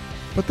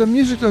 But the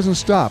music doesn't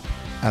stop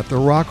at the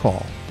Rock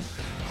Hall.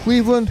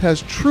 Cleveland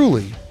has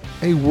truly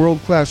a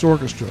world-class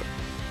orchestra,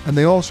 and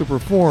they also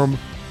perform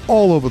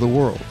all over the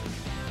world.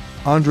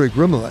 Andre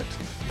Grimlet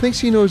thinks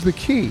he knows the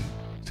key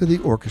to the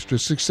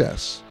orchestra's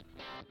success.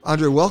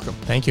 Andre, welcome.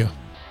 Thank you.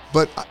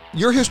 But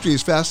your history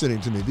is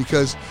fascinating to me,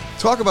 because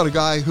talk about a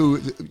guy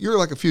who, you're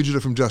like a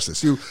fugitive from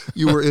justice. You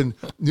were at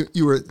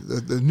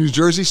the New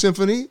Jersey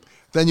Symphony,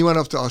 then you went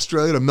up to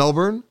Australia, to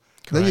Melbourne,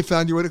 then you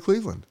found your way to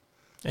Cleveland.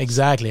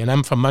 Exactly, and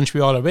I'm from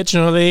Montreal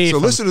originally. So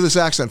listen to this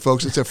accent,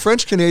 folks. It's a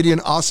French-Canadian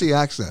Aussie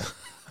accent.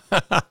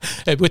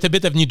 With a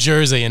bit of New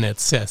Jersey in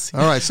it, yes.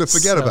 All right, so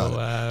forget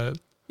about it.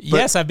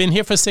 Yes, I've been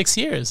here for 6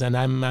 years, and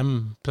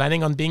I'm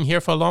planning on being here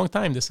for a long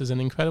time. This is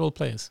an incredible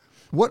place.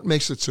 What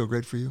makes it so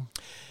great for you?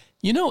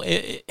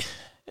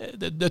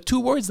 the two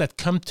words that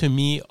come to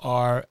me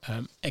are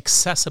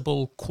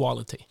accessible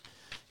quality.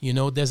 You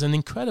know, there's an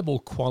incredible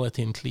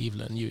quality in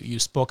Cleveland. You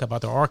spoke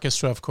about the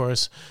orchestra, of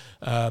course,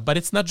 but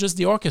it's not just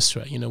the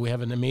orchestra. You know, we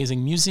have an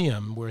amazing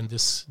museum. We're in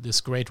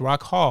this great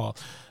rock hall,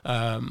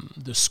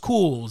 the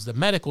schools, the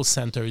medical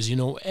centers. You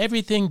know,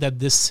 everything that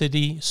this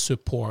city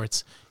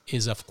supports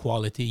is of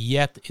quality,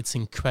 yet it's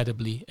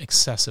incredibly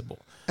accessible.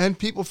 And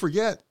people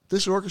forget,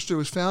 this orchestra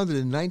was founded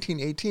in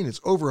 1918. It's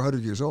over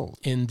 100 years old.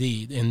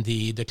 Indeed.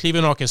 The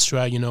Cleveland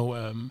Orchestra, you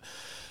know,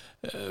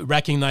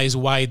 recognized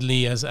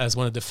widely as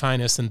one of the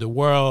finest in the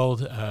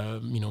world.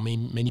 You know,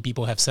 many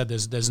people have said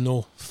there's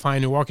no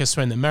finer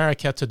orchestra in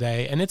America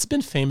today, and it's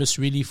been famous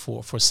really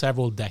for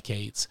several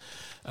decades.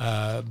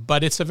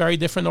 But it's a very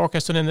different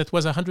orchestra than it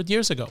was 100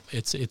 years ago.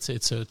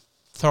 It's a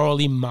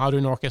thoroughly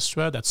modern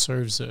orchestra that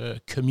serves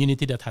a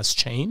community that has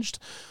changed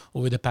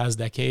over the past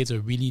decades, a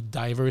really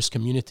diverse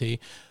community,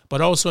 but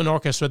also an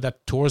orchestra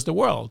that tours the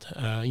world.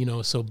 You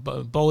know, so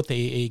both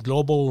a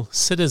global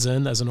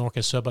citizen as an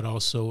orchestra, but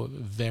also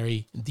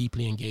very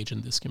deeply engaged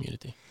in this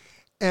community.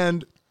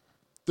 And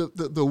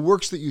the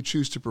works that you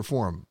choose to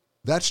perform,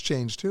 that's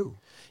changed too.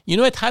 You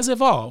know, it has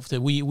evolved.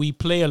 We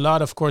play a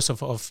lot, of course,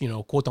 of you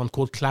know, quote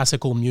unquote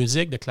classical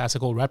music, the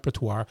classical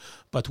repertoire,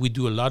 but we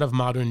do a lot of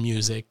modern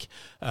music.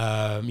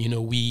 You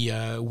know,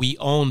 we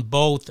own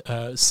both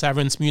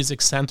Severance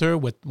Music Center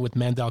with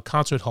Mandel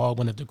Concert Hall,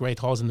 one of the great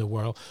halls in the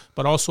world,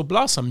 but also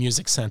Blossom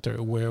Music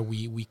Center, where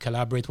we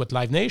collaborate with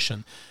Live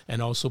Nation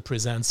and also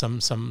present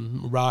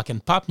some rock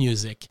and pop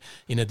music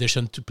in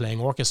addition to playing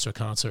orchestra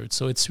concerts.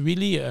 So it's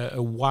really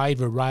a wide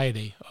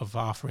variety of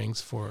offerings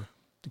for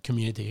the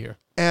community here.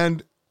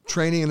 And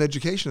training and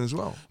education as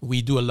well.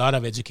 We do a lot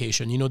of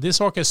education. You know,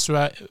 this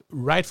orchestra,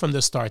 right from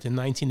the start in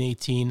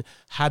 1918,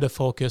 had a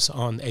focus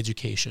on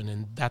education,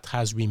 and that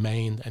has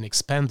remained and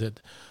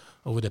expanded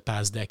over the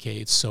past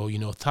decades. So, you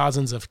know,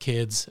 thousands of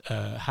kids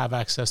have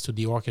access to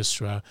the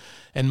orchestra.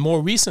 And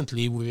more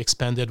recently, we've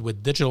expanded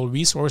with digital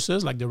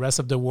resources like the rest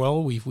of the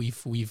world.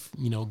 We've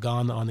you know,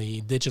 gone on a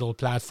digital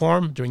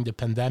platform during the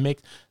pandemic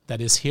that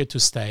is here to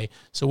stay.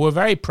 So we're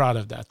very proud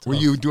of that. Were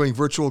you doing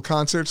virtual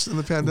concerts in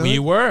the pandemic? We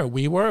were.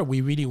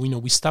 We really, you know,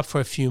 we stopped for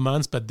a few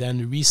months, but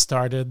then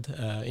restarted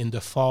in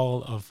the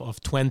fall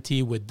of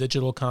 20 with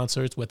digital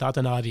concerts without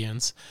an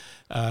audience.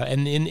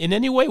 And in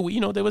any way, you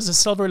know, there was a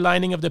silver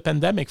lining of the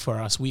pandemic for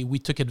us. We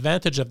took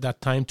advantage of that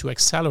time to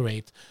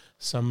accelerate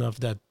some of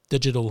that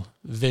digital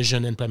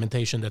vision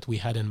implementation that we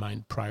had in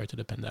mind prior to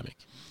the pandemic.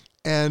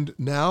 And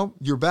now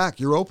you're back.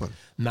 You're open.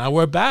 Now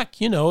we're back.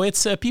 You know,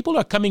 it's people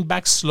are coming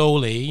back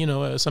slowly. You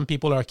know, some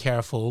people are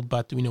careful,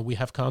 but you know, we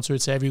have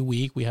concerts every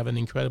week. We have an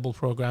incredible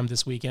program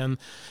this weekend.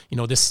 You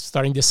know,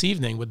 starting this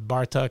evening with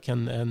Bartók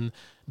and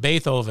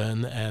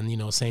Beethoven, and you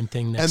know, same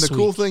thing next week. And the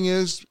cool thing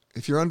is,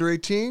 if you're under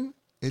 18,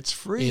 it's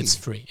free. It's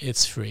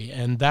free,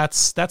 and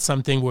that's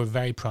something we're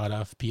very proud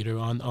of, Peter.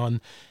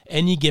 On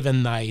any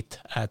given night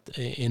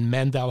in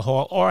Mandel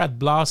Hall or at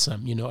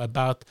Blossom, you know,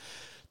 about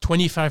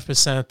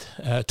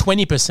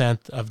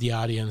 20% of the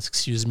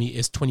audience,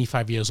 is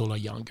 25 years old or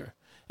younger.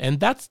 And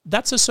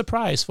that's a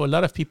surprise for a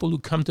lot of people who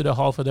come to the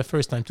hall for the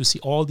first time, to see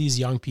all these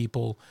young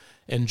people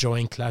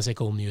enjoying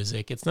classical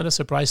music. It's not a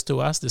surprise to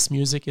us. This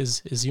music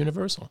is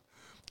universal.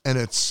 And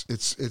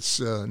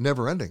it's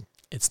never ending.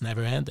 It's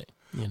never ending.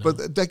 You know?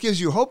 But that gives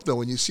you hope, though,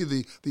 when you see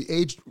the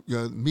age,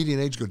 median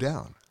age go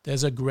down.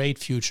 There's a great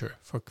future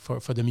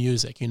for the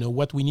music. You know,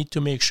 what we need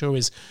to make sure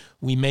is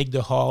we make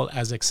the hall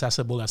as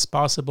accessible as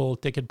possible.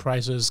 Ticket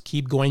prices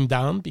keep going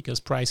down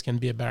because price can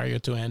be a barrier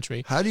to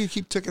entry. How do you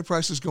keep ticket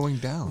prices going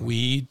down?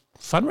 We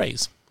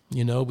fundraise.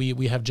 You know,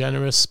 we have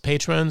generous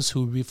patrons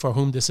for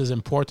whom this is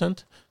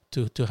important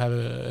to have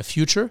a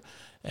future,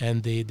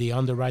 and they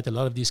underwrite a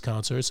lot of these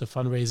concerts. So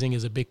fundraising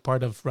is a big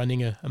part of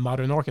running a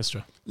modern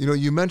orchestra. You know,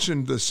 you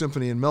mentioned the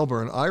symphony in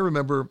Melbourne. I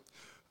remember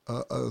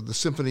the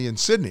symphony in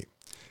Sydney.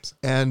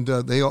 And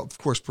they, of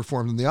course,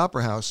 performed in the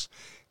Opera House.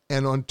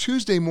 And on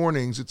Tuesday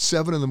mornings at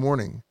 7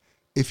 a.m,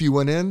 if you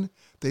went in,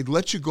 they'd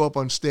let you go up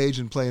on stage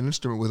and play an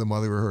instrument with them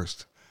while they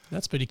rehearsed.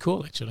 That's pretty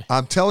cool, actually.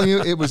 I'm telling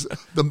you, it was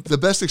the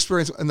best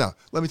experience. No,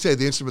 let me tell you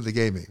the instrument they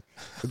gave me.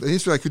 The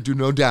instrument I could do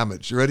no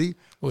damage. You ready?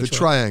 Which the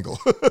triangle.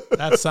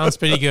 That sounds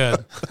pretty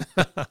good.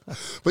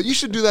 But you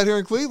should do that here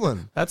in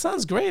Cleveland. That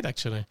sounds great,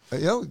 actually. You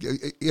know,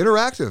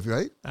 interactive,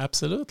 right?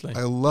 Absolutely.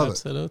 I love it.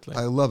 Absolutely.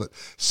 I love it.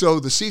 So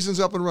the season's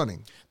up and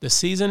running. The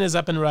season is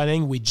up and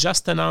running. We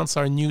just announced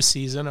our new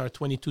season, our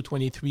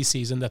 22-23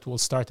 season that will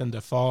start in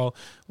the fall.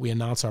 We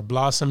announced our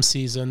Blossom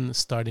season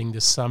starting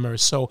this summer.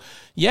 So,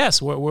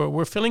 yes,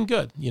 we're feeling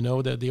good. You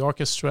know, the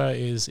orchestra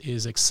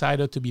is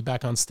excited to be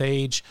back on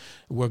stage.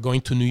 We're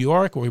going to New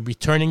York. We're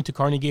returning to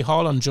Carnegie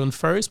Hall on June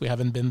 1st. We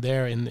haven't been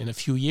there in a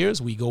few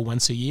years. We go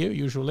once a year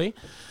usually.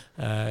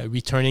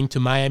 Returning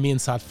to Miami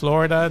and South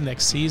Florida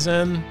next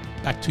season.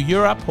 Back to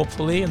Europe,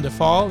 hopefully, in the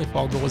fall, if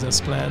all goes as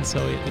planned.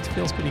 So it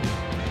feels pretty good.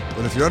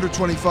 But if you're under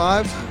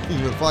 25, you're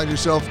going to find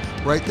yourself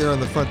right there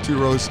on the front 2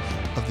 rows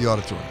of the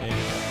auditorium.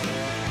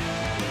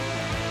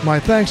 My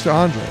thanks to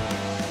Andre.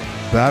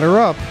 Batter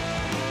up.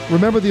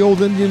 Remember the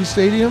old Indian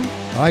Stadium?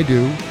 I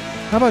do.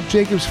 How about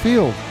Jacobs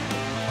Field?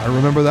 I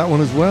remember that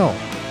one as well.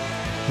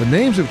 The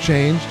names have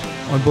changed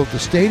on both the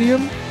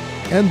stadium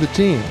and the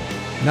team,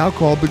 now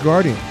called the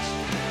Guardians.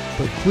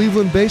 But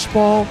Cleveland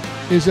baseball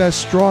is as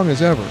strong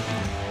as ever,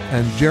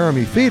 and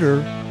Jeremy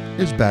Feeder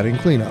is batting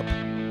cleanup.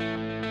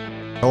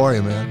 How are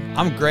you, man?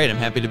 I'm great. I'm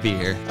happy to be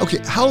here. Okay,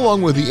 how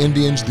long were the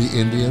Indians the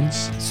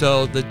Indians?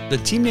 So the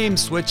team name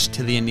switched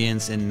to the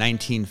Indians in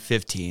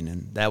 1915,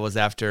 and that was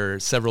after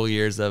several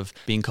years of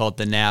being called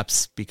the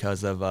Naps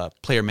because of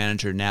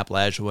player-manager Nap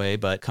Lajoie.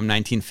 But come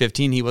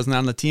 1915, he wasn't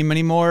on the team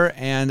anymore,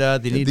 and they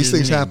needed these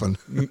things happen.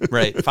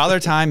 Right. Father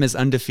Time is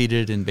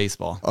undefeated in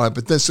baseball. All right,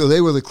 but then so they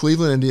were the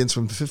Cleveland Indians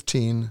from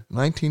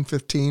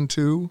 1915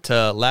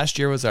 to last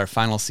year was our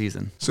final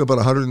season. So about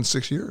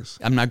 106 years.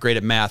 I'm not great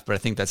at math, but I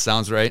think that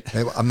sounds right.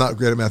 Hey, I'm not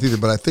great at math either,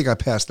 but I think I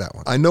passed that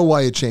one. I know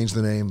why you changed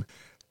the name,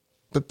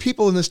 but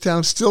people in this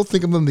town still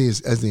think of them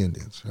as the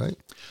Indians, right?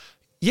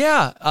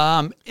 Yeah,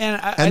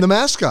 and the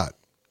mascot.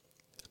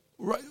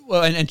 Right.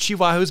 Well, and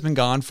Chihuahu's been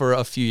gone for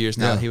a few years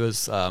now. Yeah. He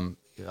was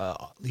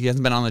he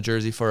hasn't been on the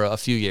jersey for a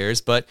few years,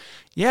 but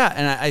yeah,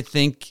 and I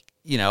think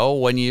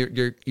when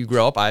you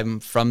grow up, I'm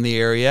from the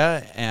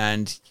area,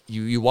 and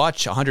you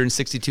watch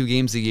 162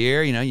 games a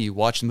year. You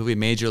watch the movie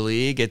Major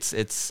League.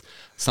 It's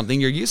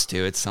something you're used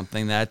to. It's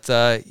something that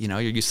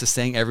you're used to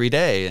saying every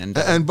day.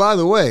 And by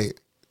the way,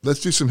 let's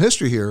do some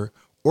history here.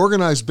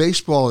 Organized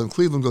baseball in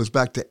Cleveland goes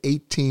back to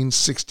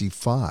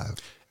 1865.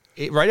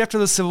 Right after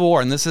the Civil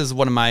War, and this is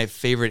one of my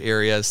favorite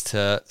areas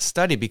to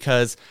study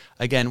because,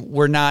 again,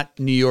 we're not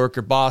New York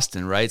or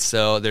Boston, right?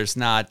 So there's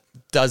not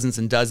dozens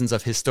and dozens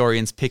of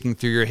historians picking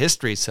through your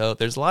history. So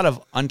there's a lot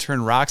of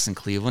unturned rocks in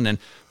Cleveland. And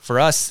for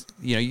us,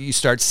 you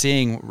start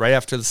seeing right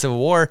after the Civil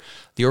War,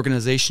 the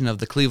organization of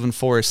the Cleveland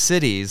Forest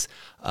Cities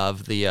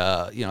of the,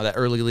 that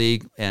early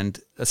league. And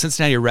the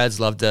Cincinnati Reds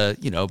love to,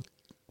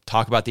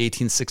 talk about the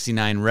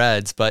 1869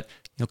 Reds, but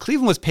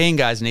Cleveland was paying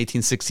guys in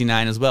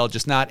 1869 as well,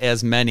 just not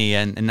as many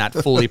and not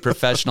fully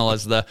professional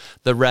as the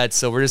Reds.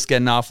 So we're just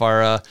getting off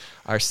our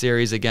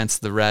series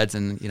against the Reds,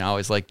 and I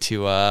always like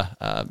to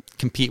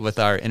compete with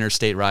our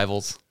interstate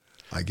rivals.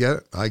 I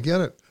get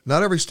it.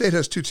 Not every state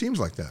has two teams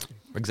like that.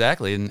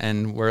 Exactly,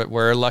 and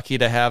we're lucky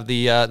to have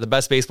the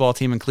best baseball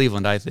team in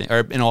Cleveland, I think, or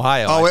in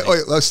Ohio. Oh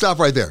wait, let's stop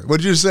right there.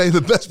 What did you say?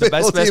 The best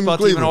baseball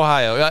team in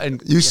Ohio.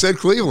 And you said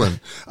Cleveland,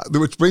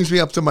 which brings me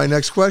up to my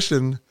next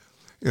question.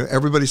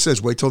 Everybody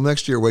says, wait till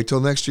next year.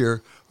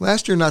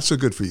 Last year, not so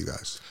good for you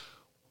guys.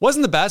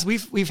 Wasn't the best.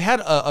 We've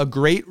had a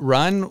great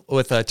run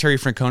with Terry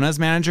Francona as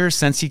manager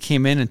since he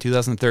came in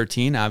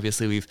 2013.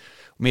 Obviously, we've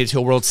made it to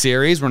a World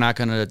Series. We're not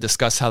going to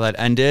discuss how that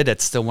ended.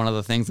 It's still one of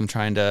the things I'm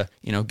trying to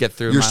get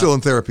through. You're still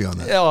in therapy on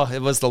that. Oh,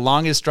 it was the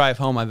longest drive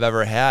home I've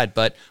ever had.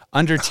 But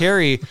under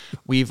Terry,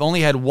 we've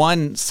only had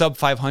one sub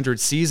 500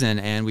 season,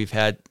 and we've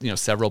had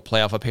several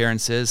playoff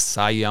appearances,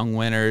 Cy Young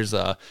winners,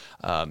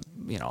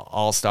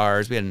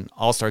 All-Stars. We had an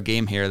All-Star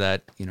game here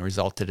that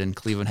resulted in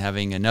Cleveland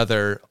having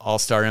another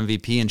All-Star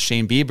MVP in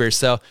Shane Bieber.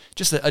 So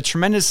just a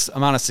tremendous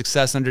amount of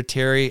success under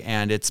Terry,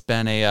 and it's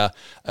been a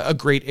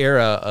great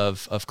era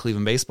of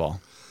Cleveland baseball.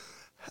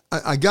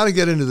 I got to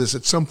get into this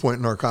at some point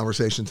in our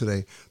conversation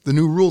today. The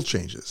new rule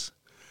changes.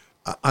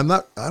 I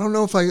don't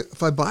know if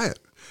I buy it.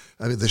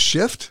 I mean, the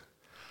shift.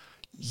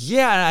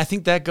 Yeah, and I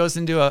think that goes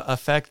into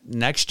effect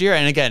next year.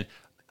 And again,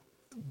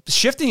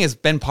 shifting has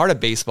been part of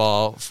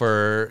baseball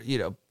for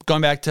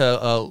going back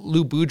to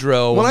Lou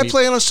Boudreau. When I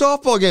play in a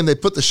softball game, they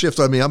put the shift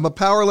on me. I'm a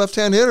power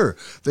left-hand hitter.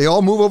 They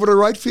all move over to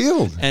right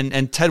field.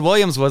 And Ted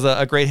Williams was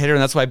a great hitter,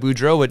 and that's why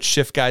Boudreau would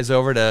shift guys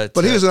over to.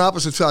 But he was an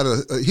opposite side of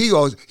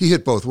he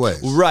hit both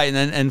ways. Right,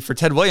 and for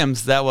Ted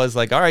Williams, that was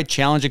like, all right,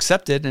 challenge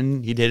accepted,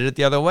 and he did it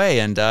the other way.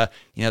 And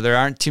there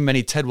aren't too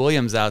many Ted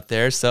Williams out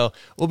there, so it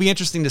will be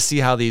interesting to see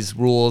how these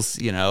rules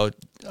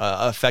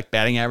affect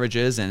batting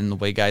averages and the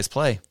way guys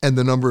play. And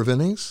the number of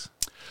innings.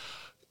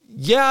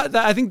 Yeah,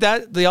 I think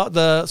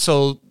that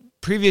so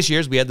previous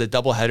years we had the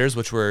double headers,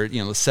 which were the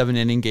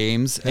 7-inning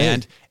games,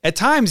 and at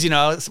times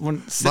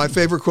my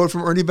favorite quote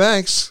from Ernie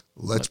Banks: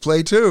 "Let's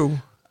play two."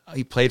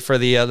 He played for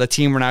the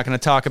team we're not going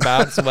to talk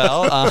about as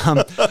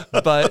well,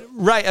 but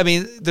right. I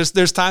mean, there's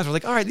times where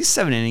all right, these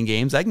 7-inning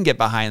games, I can get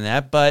behind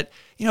that, but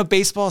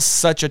baseball is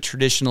such a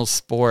traditional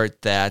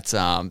sport that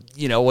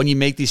when you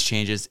make these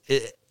changes,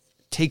 it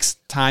takes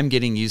time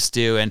getting used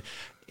to. And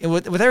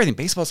with everything,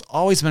 baseball's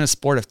always been a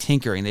sport of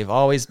tinkering. They've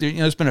always,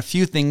 there's been a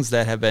few things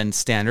that have been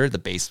standard, the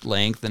base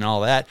length and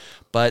all that,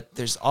 but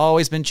there's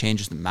always been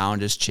changes. The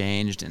mound has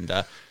changed, and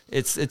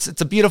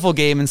it's a beautiful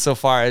game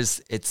insofar as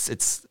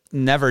it's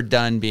never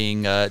done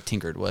being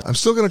tinkered with. I'm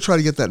still going to try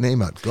to get that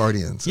name out,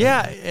 Guardians.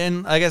 Yeah,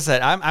 and like I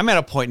said, I'm at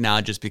a point now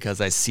just because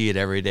I see it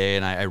every day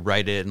and I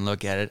write it and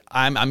look at it.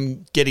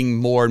 I'm getting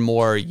more and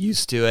more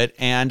used to it,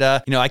 and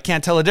I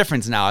can't tell a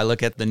difference now. I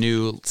look at the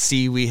new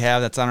C we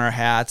have that's on our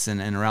hats and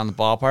around the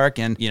ballpark,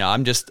 and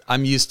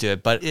I'm used to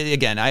it. But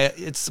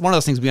it's one of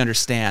those things we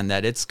understand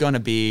that it's going to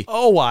be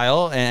a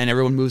while, and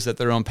everyone moves at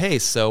their own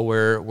pace, so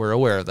we're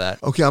aware of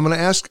that. Okay, I'm going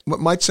to ask what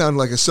might sound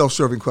like a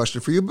self-serving question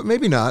for you, but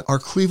maybe not. Are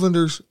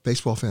Clevelanders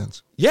baseball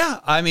fans? Yeah,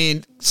 I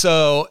mean,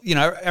 so,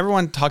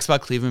 everyone talks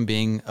about Cleveland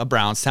being a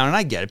Browns town, and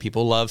I get it.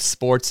 People love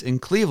sports in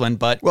Cleveland,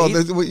 but... Well,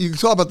 you can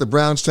talk about the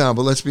Browns town,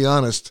 but let's be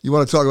honest. You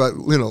want to talk about,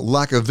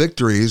 lack of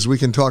victories. We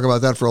can talk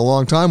about that for a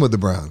long time with the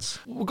Browns.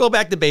 We'll go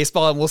back to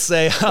baseball and we'll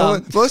say...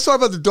 let's talk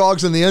about the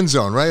dogs in the end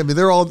zone, right? I mean,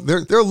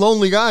 they're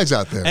lonely guys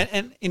out there.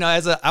 And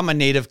I'm a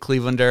native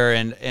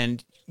Clevelander,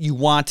 and you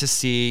want to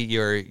see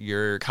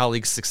your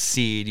colleagues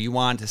succeed. You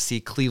want to see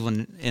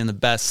Cleveland in the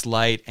best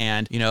light,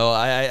 and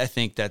I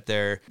think that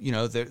they're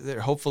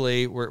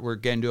hopefully we're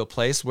getting to a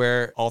place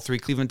where all three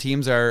Cleveland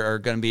teams are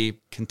going to be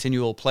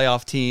continual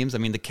playoff teams. I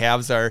mean, the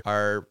Cavs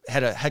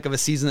had a heck of a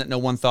season that no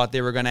one thought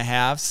they were going to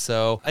have.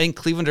 So I think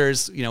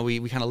Clevelanders,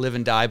 we kind of live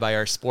and die by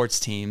our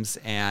sports teams.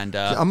 And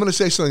I'm going to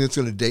say something that's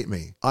going to date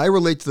me. I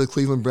relate to the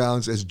Cleveland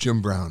Browns as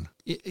Jim Brown.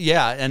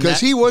 Yeah, and because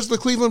he was the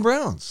Cleveland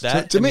Browns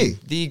to me,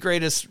 the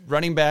greatest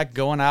running back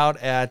going out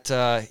at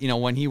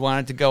when he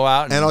wanted to go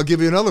out. And I'll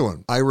give you another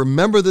one. I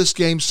remember this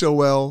game so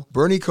well: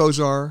 Bernie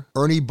Kosar,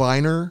 Ernie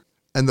Biner,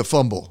 and the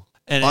fumble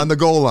on the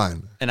goal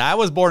line. And I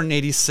was born in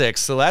 '86,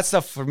 so that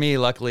stuff for me,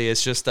 luckily,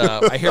 it's just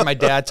I hear my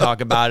dad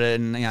talk about it,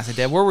 and I said,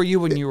 "Dad, where were you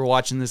when you were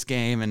watching this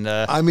game?" And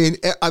I mean,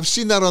 I've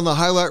seen that on the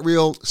highlight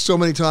reel so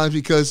many times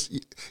because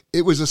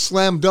it was a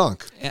slam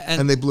dunk,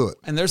 and they blew it.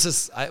 And there's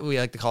this we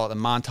like to call it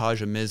the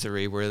montage of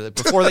misery, where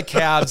before the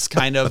Cavs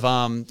kind of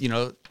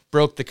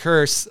broke the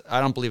curse.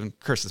 I don't believe in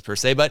curses per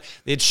se, but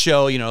they'd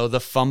show, the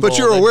fumble. But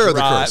you're aware of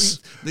the curse.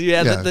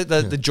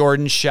 The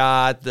Jordan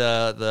shot,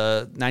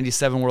 the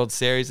 97 World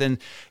Series. And,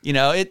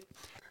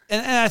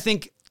 and I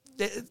think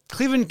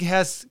Cleveland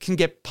can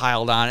get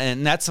piled on.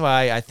 And that's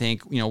why I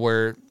think,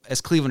 we're,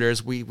 as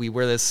Clevelanders, we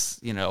wear this,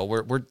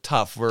 we're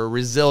tough, we're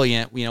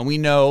resilient. We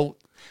know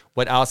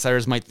what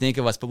outsiders might think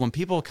of us. But when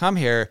people come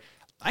here,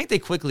 I think they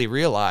quickly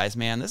realize,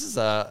 man, this is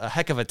a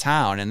heck of a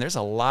town, and there's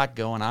a lot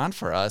going on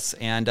for us.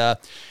 And,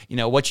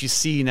 what you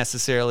see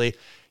necessarily,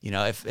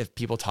 if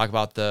people talk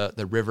about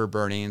the river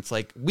burning, it's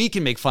like we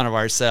can make fun of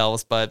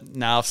ourselves, but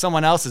now if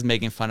someone else is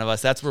making fun of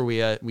us, that's where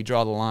we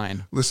draw the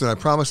line. Listen, I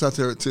promise not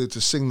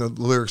to sing the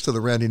lyrics to the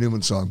Randy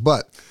Newman song,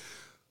 but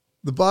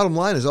the bottom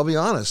line is, I'll be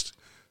honest,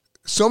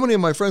 so many of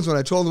my friends, when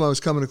I told them I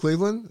was coming to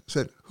Cleveland,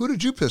 said, "Who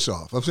did you piss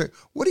off?" I'm saying,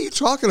 "What are you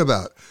talking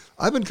about?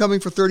 I've been coming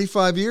for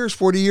 35 years,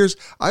 40 years.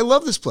 I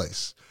love this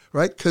place,"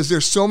 right? Because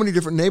there's so many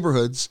different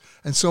neighborhoods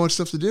and so much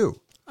stuff to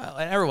do.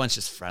 And everyone's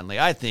just friendly.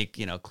 I think,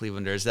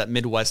 Clevelanders, that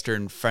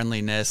Midwestern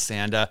friendliness,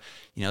 and,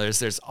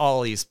 there's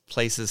all these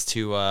places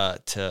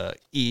to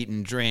eat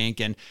and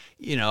drink. And,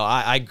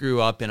 I grew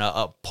up in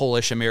a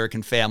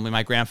Polish-American family.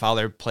 My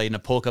grandfather played in a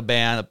polka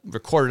band,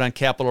 recorded on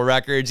Capitol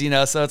Records,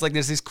 so it's like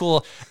there's these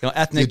cool,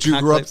 ethnic Did you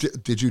grow up,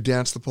 did you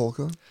dance the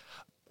polka?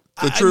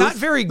 I'm not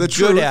very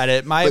good at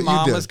it. My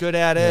mom was good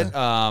at it,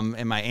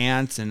 and my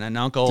aunts and an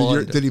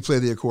uncle. Did he play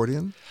the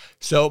accordion?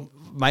 So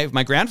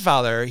my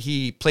grandfather,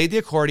 he played the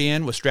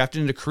accordion, was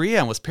drafted into Korea,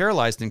 and was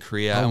paralyzed in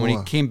Korea. And when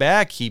he came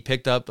back, he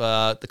picked up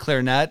the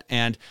clarinet,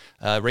 and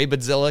Ray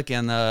Budzik,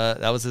 and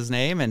that was his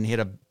name. And he had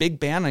a big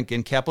band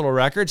in Capitol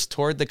Records,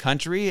 toured the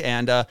country.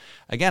 And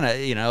again,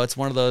 it's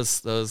one of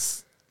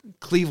those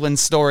Cleveland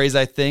stories,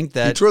 I think,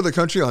 that... He toured the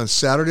country on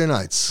Saturday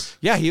nights.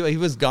 Yeah, he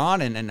was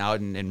gone and out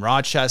in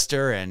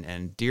Rochester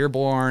and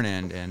Dearborn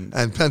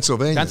and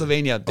Pennsylvania.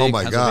 Pennsylvania, big oh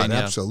my Pennsylvania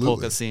God, absolutely.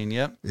 polka scene,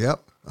 yep.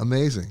 Yep,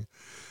 amazing.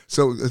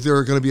 So is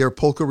there going to be a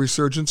polka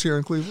resurgence here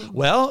in Cleveland?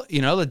 Well,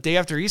 the day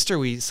after Easter,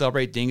 we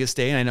celebrate Dingus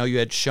Day, and I know you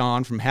had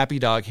Sean from Happy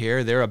Dog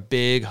here. They're a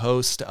big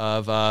host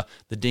of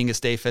the Dingus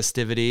Day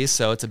festivities,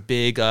 so it's a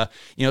big,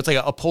 it's like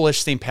a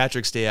Polish St.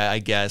 Patrick's Day, I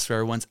guess, where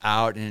everyone's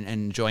out and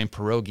enjoying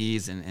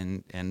pierogies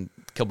and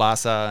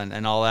kielbasa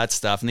and all that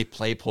stuff, and they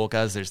play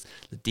polkas. There's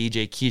the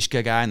DJ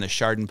Kishka guy and the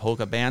Chardon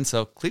Polka Band,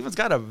 so Cleveland's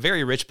got a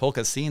very rich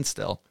polka scene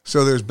still.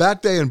 So there's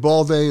Bat Day and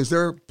Ball Day. Is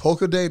there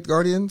Polka Day at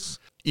Guardians?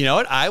 You know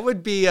what? I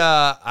would be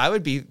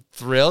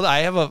thrilled. I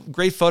have a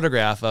great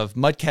photograph of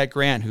Mudcat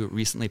Grant, who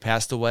recently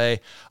passed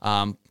away.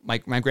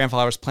 My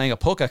grandfather was playing a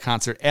polka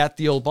concert at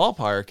the old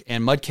ballpark,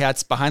 and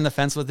Mudcat's behind the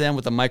fence with him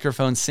with a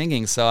microphone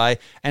singing. So I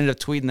ended up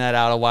tweeting that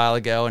out a while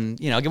ago. And,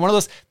 again, one of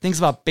those things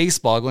about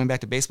baseball, going back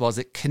to baseball, is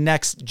it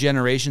connects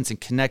generations and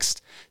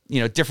connects,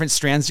 different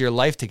strands of your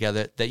life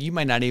together that you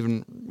might not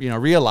even,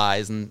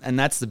 realize. And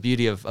that's the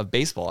beauty of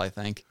baseball, I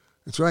think.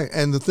 That's right.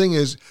 And the thing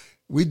is,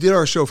 we did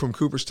our show from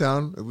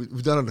Cooperstown.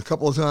 We've done it a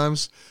couple of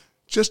times.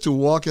 Just to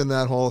walk in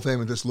that Hall of Fame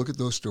and just look at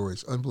those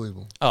stories.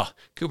 Unbelievable. Oh,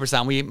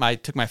 Cooperstown. I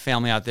took my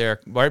family out there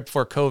right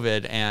before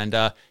COVID, and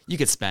you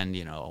could spend,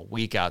 a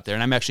week out there.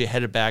 And I'm actually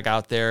headed back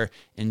out there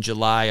in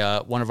July.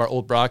 One of our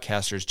old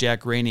broadcasters,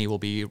 Jack Rainey, will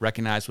be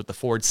recognized with the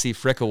Ford C.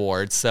 Frick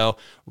Award. So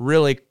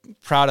really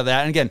proud of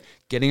that. And again,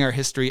 getting our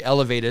history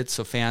elevated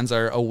so fans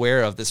are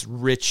aware of this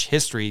rich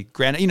history.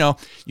 Granted,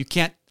 you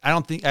can't, I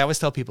always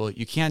tell people,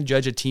 you can't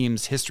judge a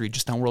team's history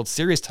just on World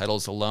Series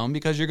titles alone,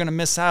 because you're going to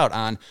miss out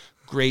on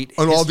great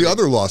on history. All the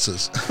other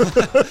losses.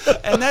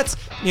 And that's,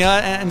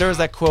 and there was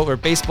that quote where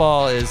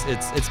baseball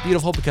it's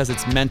beautiful because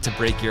it's meant to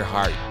break your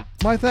heart.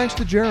 My thanks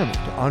to Jeremy, to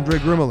Andre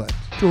Grimalette,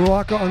 to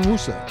Ruaka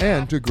Onwusa,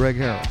 and to Greg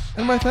Harris.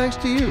 And my thanks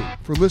to you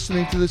for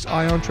listening to this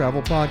Eye on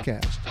Travel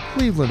podcast,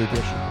 Cleveland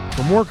edition.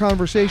 For more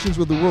conversations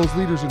with the world's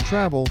leaders in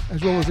travel,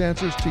 as well as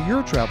answers to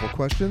your travel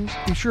questions,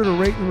 be sure to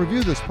rate and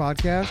review this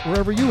podcast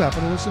wherever you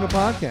happen to listen to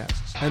podcasts.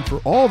 And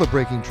for all the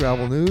breaking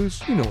travel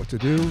news, you know what to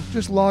do.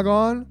 Just log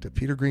on to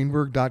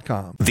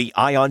petergreenberg.com. The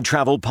Eye on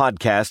Travel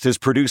podcast is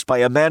produced by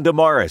Amanda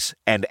Morris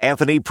and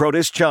Anthony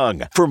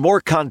Protis-Chung. For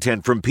more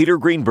content from Peter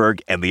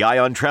Greenberg and the Eye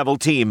on Travel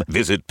team,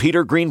 visit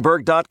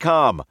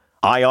petergreenberg.com.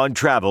 Eye on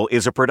Travel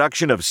is a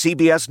production of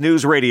CBS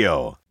News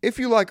Radio. If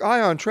you like Eye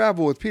on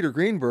Travel with Peter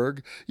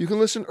Greenberg, you can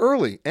listen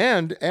early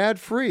and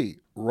ad-free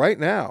right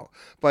now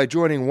by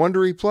joining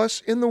Wondery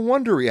Plus in the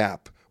Wondery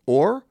app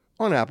or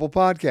on Apple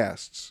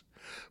Podcasts.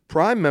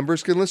 Prime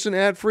members can listen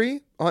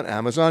ad-free on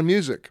Amazon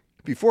Music.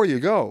 Before you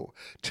go,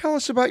 tell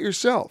us about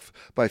yourself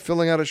by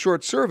filling out a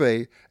short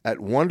survey at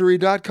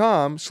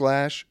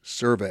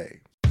Wondery.com/survey.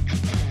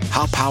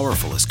 How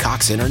powerful is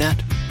Cox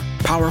Internet?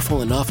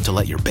 Powerful enough to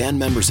let your band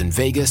members in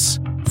Vegas,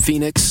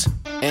 Phoenix,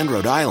 and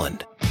Rhode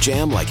Island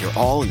jam like you're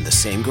all in the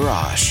same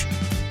garage.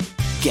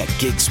 Get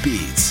gig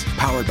speeds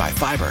powered by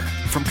fiber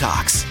from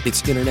Cox.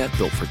 It's internet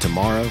built for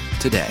tomorrow,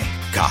 today.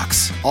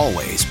 Cox,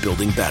 always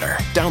building better.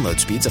 Download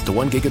speeds up to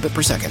 1 gigabit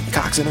per second.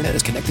 Cox Internet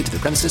is connected to the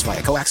premises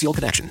via coaxial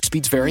connection.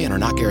 Speeds vary and are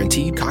not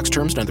guaranteed. Cox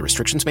terms and other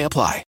restrictions may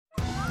apply.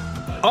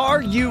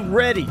 Are you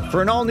ready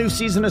for an all-new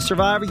season of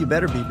Survivor? You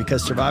better be,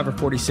 because Survivor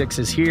 46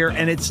 is here,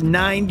 and it's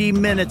 90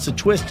 minutes of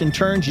twists and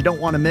turns you don't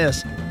want to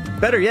miss.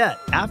 Better yet,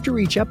 after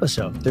each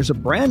episode, there's a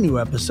brand new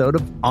episode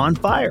of On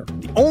Fire,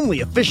 the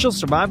only official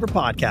Survivor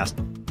podcast.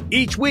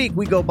 Each week,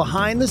 we go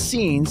behind the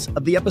scenes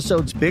of the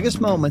episode's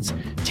biggest moments,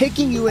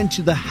 taking you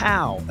into the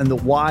how and the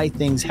why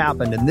things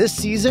happened. And this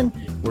season,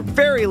 we're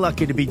very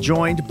lucky to be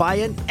joined by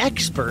an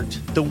expert,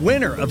 the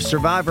winner of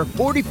Survivor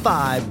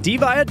 45, Dee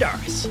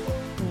Valladares.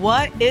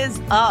 What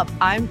is up?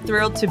 I'm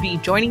thrilled to be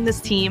joining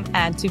this team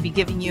and to be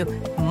giving you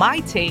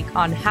my take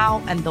on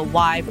how and the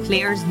why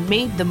players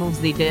made the moves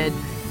they did,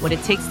 what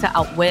it takes to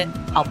outwit,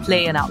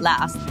 outplay, and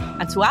outlast,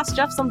 and to ask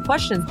Jeff some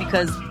questions,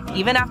 because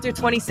even after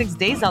 26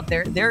 days out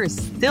there is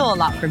still a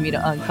lot for me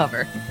to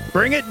uncover.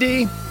 Bring it,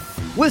 Dee.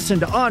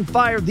 Listen to On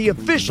Fire, the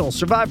official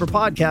Survivor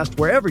podcast,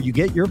 wherever you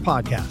get your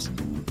podcasts.